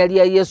mu linnya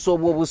lya Yesu.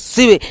 Obwo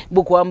obusibe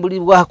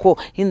bukwambulibwako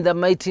in the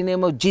mighty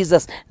name of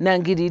Jesus.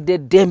 Nangiridde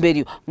eddembe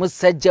lyo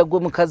musajja gwe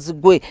mukazi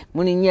gwe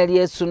mu linnya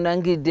lya Yesu.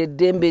 Nangiridde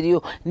eddembe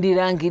lyo,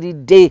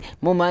 ndirangiridde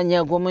mu maanyi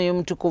ag'Omwoyo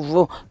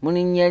Omutukuvu mu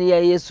linnya lya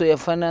Yesu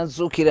yafa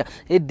n'azuukira.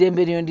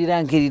 Eddembe lyo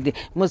ndirangiridde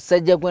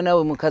musajja gwe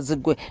nawe mukazi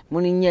gwe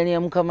mu linnya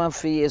lya Mukama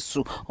waffe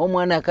Yesu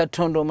omwana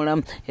Katonda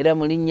omulamu. Era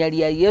mu linnya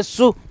lya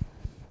Yesu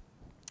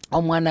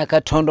omwana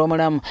Katonda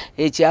omulamu,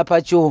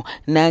 ekyapa kyo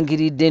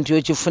nangiridde nti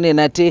okifune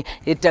nate,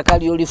 ettaka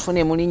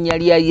ly'olifune mu linnya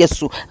lya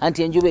Yesu.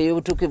 Anti enjuba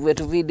ey'obutuukivu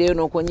etuviiddeyo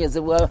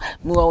n'okuwonyezebwa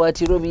mu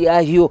biwaawaatiro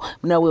byayo.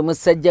 Nawe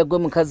musajja gwe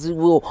mukazi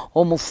wo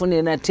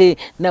omufune nate,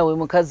 nawe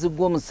mukazi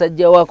gwe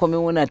omusajja wo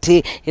akomewo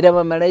nate. Era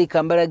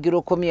bamalayika mbalagira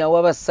okomyawo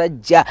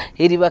abasajja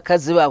eri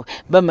bakazi baabwe,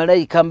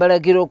 bamalayika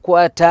mbalagira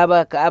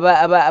okukwata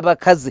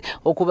abakazi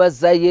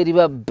okubazaayo eri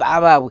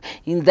babba baabwe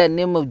in the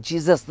name of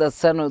Jesus the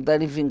Son of the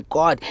living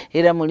God.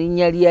 Era mu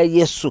linnya lya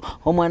Yesu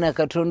omwana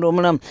Katonda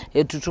omulamu,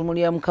 ettutumu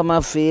lya Mukama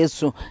waffe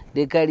Yesu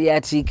leka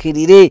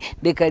lyatiikirire,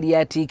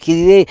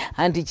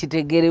 anti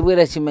kitegeerebwe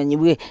era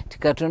kimanyibwe ti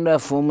Katonda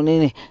waffe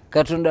omunene,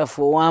 Katonda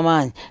waffe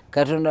ow'amaanyi,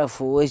 Katonda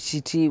waffe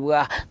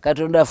ow'ekitiibwa,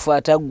 Katonda waffe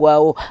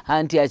ataggwaawo,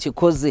 anti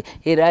akikoze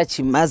era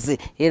akimaze,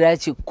 era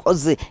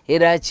akikoze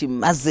era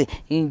akimaze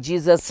in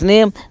Jesus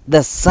name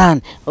the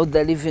Son of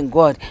the living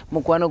God.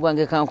 Mukwano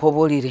gwange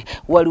kankobuulire,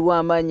 waliwo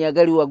amaanyi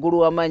agali waggulu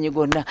w'amaanyi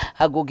gonna,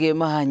 ago ge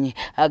maanyi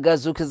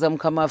agazuukiza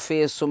Mukama waffe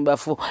Yesu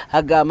mbafu,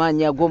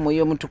 ag'amaanyi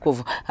ag'Omwoyo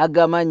Omutukuvu,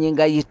 ag'amaanyi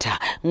ngayita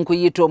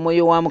nkuyita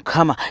Omwoyo wa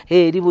Mukama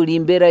eri buli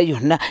mbeera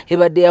yonna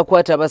ebadde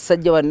yakwata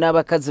abasajja bano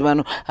n'abakazi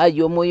bano.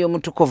 Ayi Omwoyo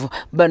Omutukuvu,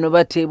 bano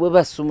bateebwe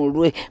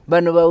basumulwe,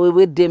 bano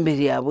baweebwe eddembe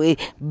lyabwe,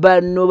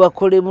 bano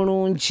bakole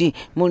bulungi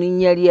mu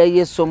linnya lya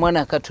Yesu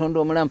omwana Katonda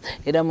omulamu.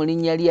 Era mu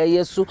linnya lya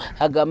Yesu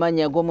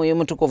ag'amaanyi ag'Omwoyo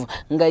Omutukuvu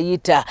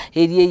ngayita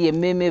eri eyo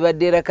emmeeme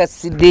ebadde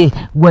erakasidde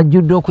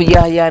gwajjudde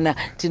okuyaayaana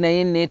ti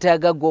naye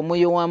neetaaga gwe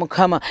Omwoyo wa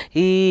Mukama.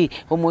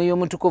 Omwoyo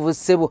Omutukuvu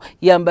ssebo,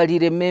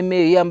 yambalira emmeeme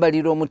eyo,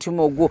 yambalira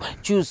omutima ogwo,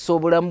 kyusa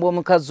obulamu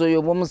bw'omukazi oyo,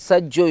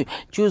 obw'omusajja oyo,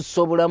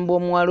 kyusa obulamu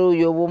bw'omuwala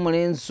oyo,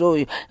 obw'omulenzi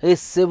oyo.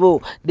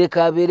 Essebo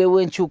leka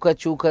abeerewo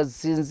enkyukakyuka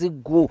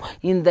zinziggu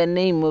in the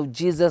name of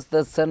Jesus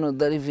the Son of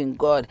the living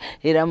God.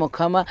 Era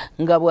Mukama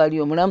nga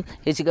bw'ali omulamu,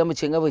 ekigambo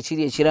kye nga bwe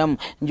kiri ekiramu,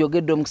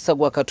 njogedde omukisa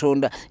gwa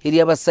Katonda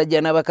eri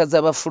abasajja n'abakazi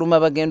abafuluma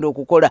bagenda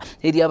okukola,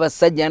 eri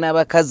abasajja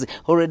n'abakazi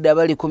olwedde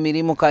abali ku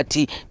mirimu.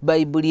 Kati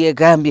Bayibuli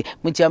egambye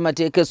mu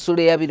kyamateeka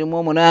essula eya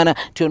 28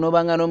 ti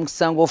onoobanga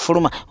n'omukisa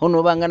ng'ofuluma,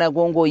 onoobanga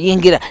nagwo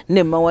ng'oyingira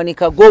ne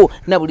mawanika go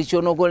na buli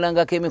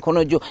ky'onoogolangako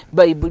emikono gyo.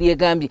 Bayibuli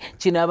egambye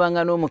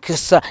kinaabanga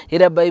n'omukisa.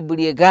 Era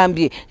Bayibuli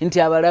egambye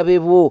nti abalabe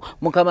bo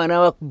Mukama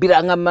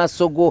anaabakubiranga mu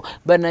maaso go,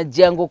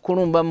 banajjanga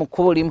okulumba mu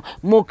kkubo limu,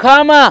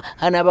 Mukama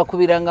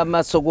anaabakubiranga mu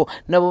maaso go,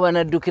 nabo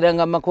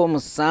banaddukiranga mu makubo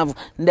 7.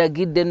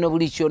 Ndagidde nno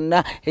buli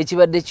kyonna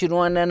ekibadde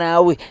kirwana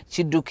naawe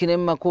kiddukire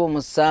mu makubo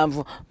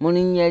 7 mu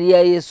linnya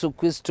lya Yesu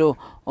Kristo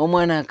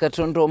omwana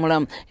Katonda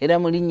omulamu. Era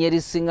mu linnya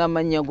erisinga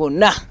amannya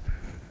gonna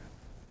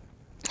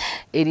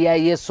erya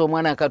Yesu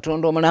omwana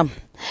Katonda omulamu.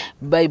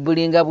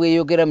 Bayibuli nga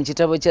bweyogera mu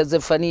kitabo kya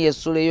Zefaniya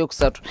essula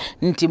ey'okusatu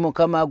nti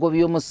Mukama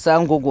agobye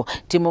omusango gwo,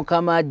 ti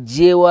Mukama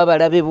aggyeewo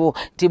abalabe bo,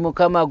 ti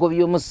Mukama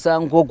agobye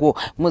omusango gwo.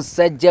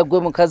 Musajja gwe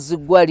mukazi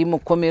gwe ali mu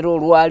kkomero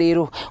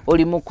olwaleero,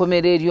 oli mu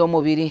kkomero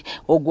ery'omubiri,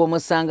 ogwo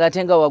omusango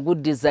ate nga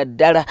waguddiza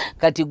ddala,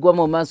 kati gwa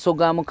mu maaso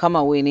ga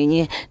Mukama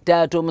weenenye.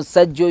 Taata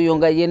omusajja oyo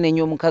nga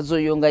yeenenya, omukazi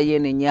oyo nga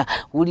yeenenya,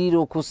 wulira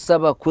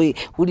okusaba kwe,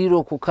 wulira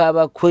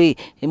okukaaba kwe.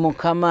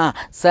 Mukama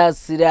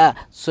saasira,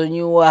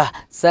 sonyiwa,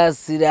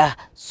 saasira,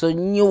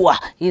 sonyiwa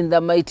in the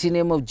mighty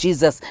name of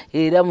Jesus.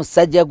 Era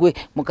musajja gwe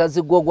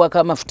mukazi gwo gwako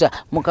amafuta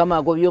Mukama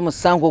agobye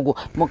omusango gwo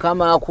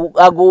Mukama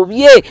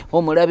agobye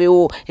omulabe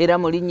wo era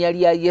mu linnya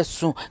lya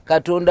Yesu.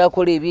 Katonda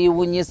akola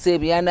ebyewuunyisa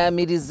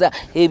ebyanamiriza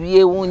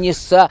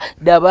ebyewuunyisa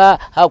daba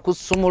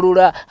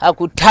akusumulula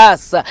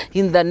akutaasa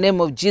in the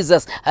name of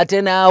Jesus.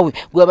 Ate naawe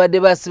gwabadde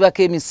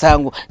basibako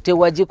emisango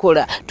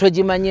tewagikola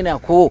togimanyi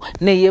nako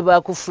neye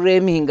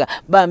bakuframinga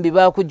bambi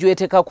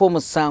bakujwetekako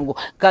omusango.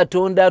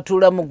 Katonda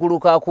atula mu ggulu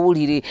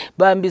kakuwulire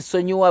bambi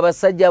sonyiwa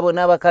abasajja abo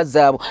n'abakazi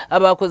abo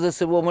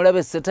abakozesebwa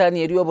omulabe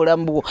Setaani eri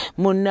obulamu bwo.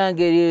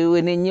 Munnange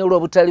wenenye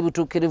olw'obutali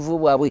butuukirivu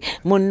bwabwe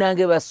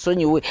munnange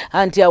basonyiwe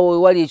anti awo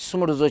wewali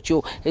ekisumuluzo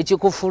kyo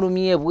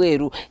ekikufulumye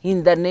ebweru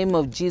in the name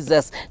of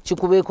Jesus.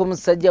 Kikubeeko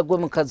omusajja gwe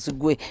mukazi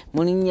gwe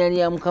mu linnya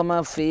lya Mukama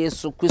waffe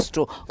Yesu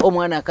Kristo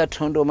omwana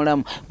Katonda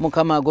omulamu.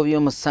 Mukama agobye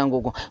omusango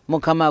gwo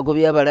Mukama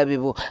agobye abalabe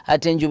bo.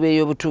 Ate enjuba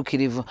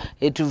ey'obutuukirivu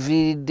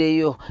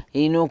etuviiriddeyo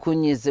erina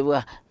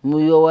okunyezebwa mu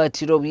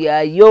biwawaatiro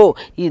byayo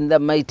in the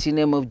mighty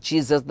name of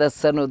Jesus the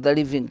Son of the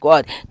living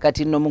God.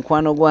 Kati nno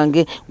mukwano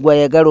gwange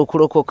gwayagala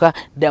okulokoka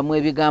ddamu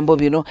ebigambo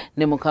bino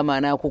ne Mukama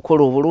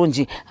anaakukola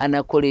obulungi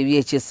anakola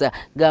ebyekisa.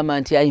 Gamba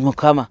nti ayi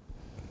Mukama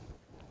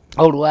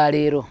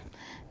olwaleero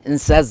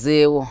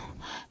nsazeewo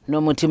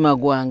n'omutima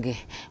gwange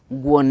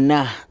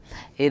gwonna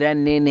era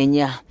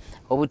neenenya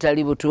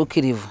obutali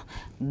butuukirivu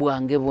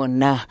bwange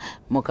bwonna.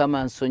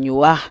 Mukama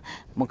nsonyiwa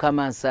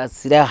Mukama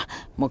nsaasira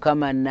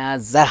Mukama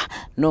naaza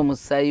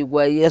n'omusaayi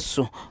gwa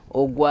Yesu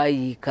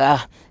ogwayiika.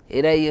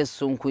 Era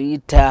Yesu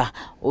nkuyita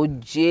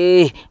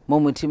ojje mu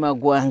mutima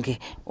gwange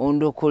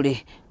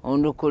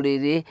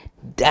ondokolere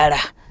ddala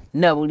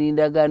na buli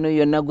ndagaano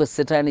yonna gwe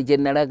Setaani gye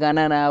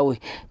nalagaana naawe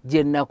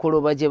gye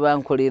nakuloba gye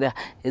bankolera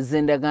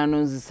ez'endagaano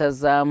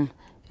nzisazaamu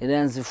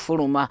era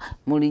nzifuluma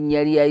mu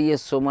linnya lya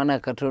Yesu omwana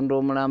Katonda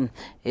omulamu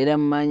era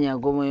mu maanyi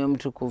ag'Omwoyo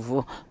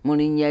Omutukuvu mu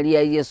linnya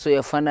lya Yesu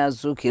yafa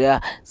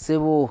n'azuukira.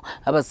 Ssebo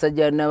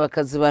abasajja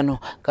n'abakazi bano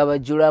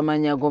kabajjula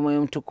amaanyi ag'Omwoyo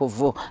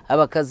Omutukuvu.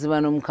 Abakazi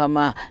bano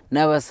Mukama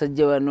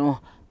n'abasajja bano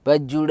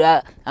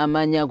bajjula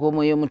amaanyi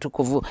ag'Omwoyo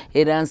Omutukuvu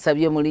era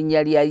nsabye mu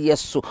linnya lya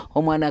Yesu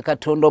omwana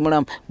Katonda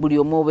omulamu buli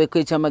omu obeeko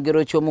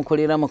ekyamagero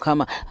ky'omukolera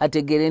Mukama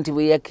ategeere nti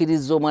bwe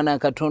yakkiriza omwana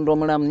Katonda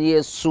omulamu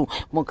Yesu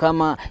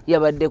Mukama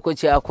yabaddeko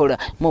kyakola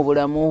mu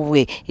bulamu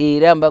bwe.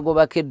 Era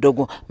mbagobako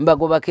eddogo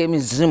mbagobako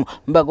emizimu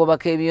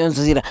mbagobako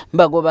ebyonzira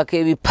mbagobako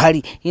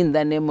ebipali in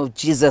the name of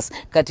Jesus.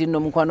 Kati nno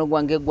mukwano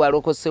gwange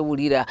gwalokose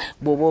wulira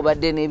bw'oba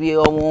obadde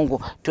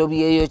n'ebyewongo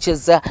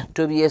tobyeyokyeza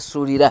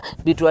tobyesuulira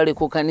bitwale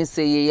ku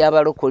kanisa eyo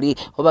ey'abalokole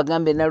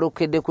obagambe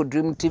nalokedde ku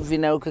Dream TV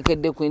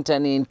nalokedde ku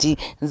intaneti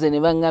nze ne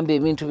baŋŋamba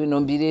ebintu bino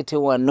mbireete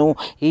wano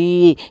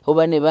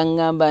oba ne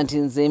baŋŋamba nti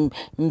nze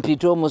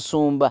mpita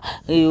omusumba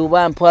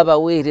oba mpa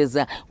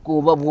abaweereza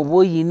bw'oba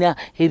oyina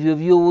ebyo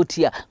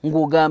by'otya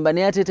ng'ogamba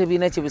naye ate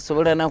tebirina kye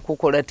bisobola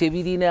nakukola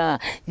tebirina.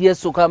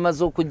 Yesu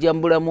kamaze okujja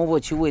mu bulamu bwo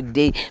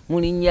kiwedde mu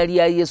linnya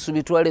lya Yesu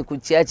bitwale ku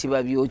kyaki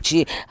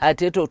babyokye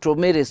ate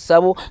totomera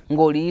essabo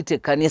ng'oliyita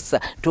ekkanisa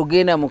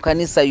togenda mu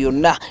kanisa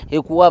yonna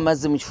ekuwa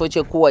amazzi mu kifo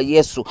kyekuwa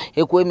Yesu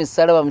ekuwa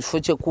emisalaba mu kifo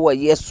kyekuwa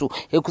Yesu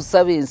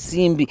ekusaba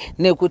ensimbi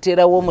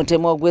nekuterawo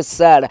omutemo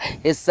gw'essaala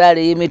essaala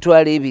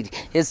ey'emitwalo 2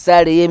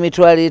 essaala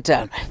ey'emitwalo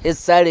 5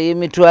 essaala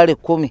ey'emitwalo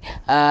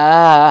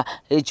 10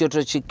 ekyo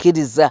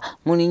tokikkiriza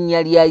mu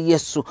linnya lya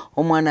Yesu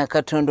omwana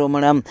Katonda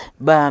omulamu.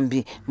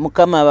 Bambi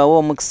Mukama abawa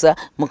omukisa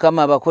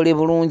Mukama abakole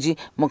bulungi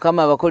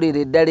Mukama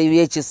abakolere eddala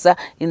ebyekisa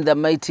in the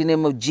mighty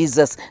name of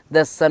Jesus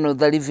the Son of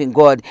the living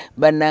God.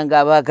 Bannanga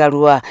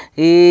abaagalwa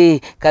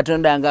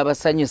Katonda nga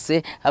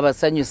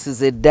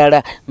abasanyusize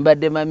eddala.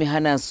 Mbadde Mami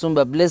Hannah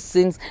Nsumba.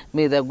 Blessings.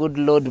 May the good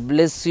Lord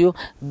bless you.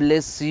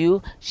 Bless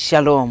you.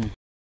 Shalom.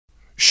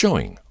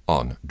 Showing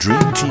on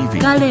Dream TV.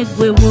 Kale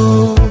gwe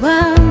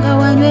wobanga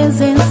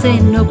wanyweza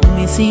enseno ku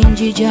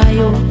misingi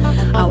gyayo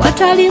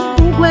awatali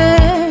bbugwe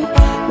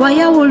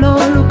wayawula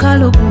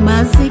olukalu ku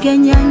mazzi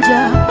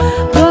g'ennyanja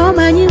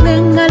bw'omanyi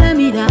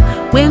bengalamira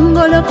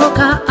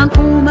bwengolokoka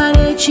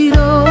ankuumala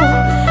ekiro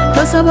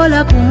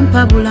tosobola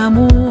kumpa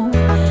bulamu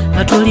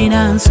nga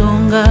tolina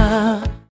nsonga.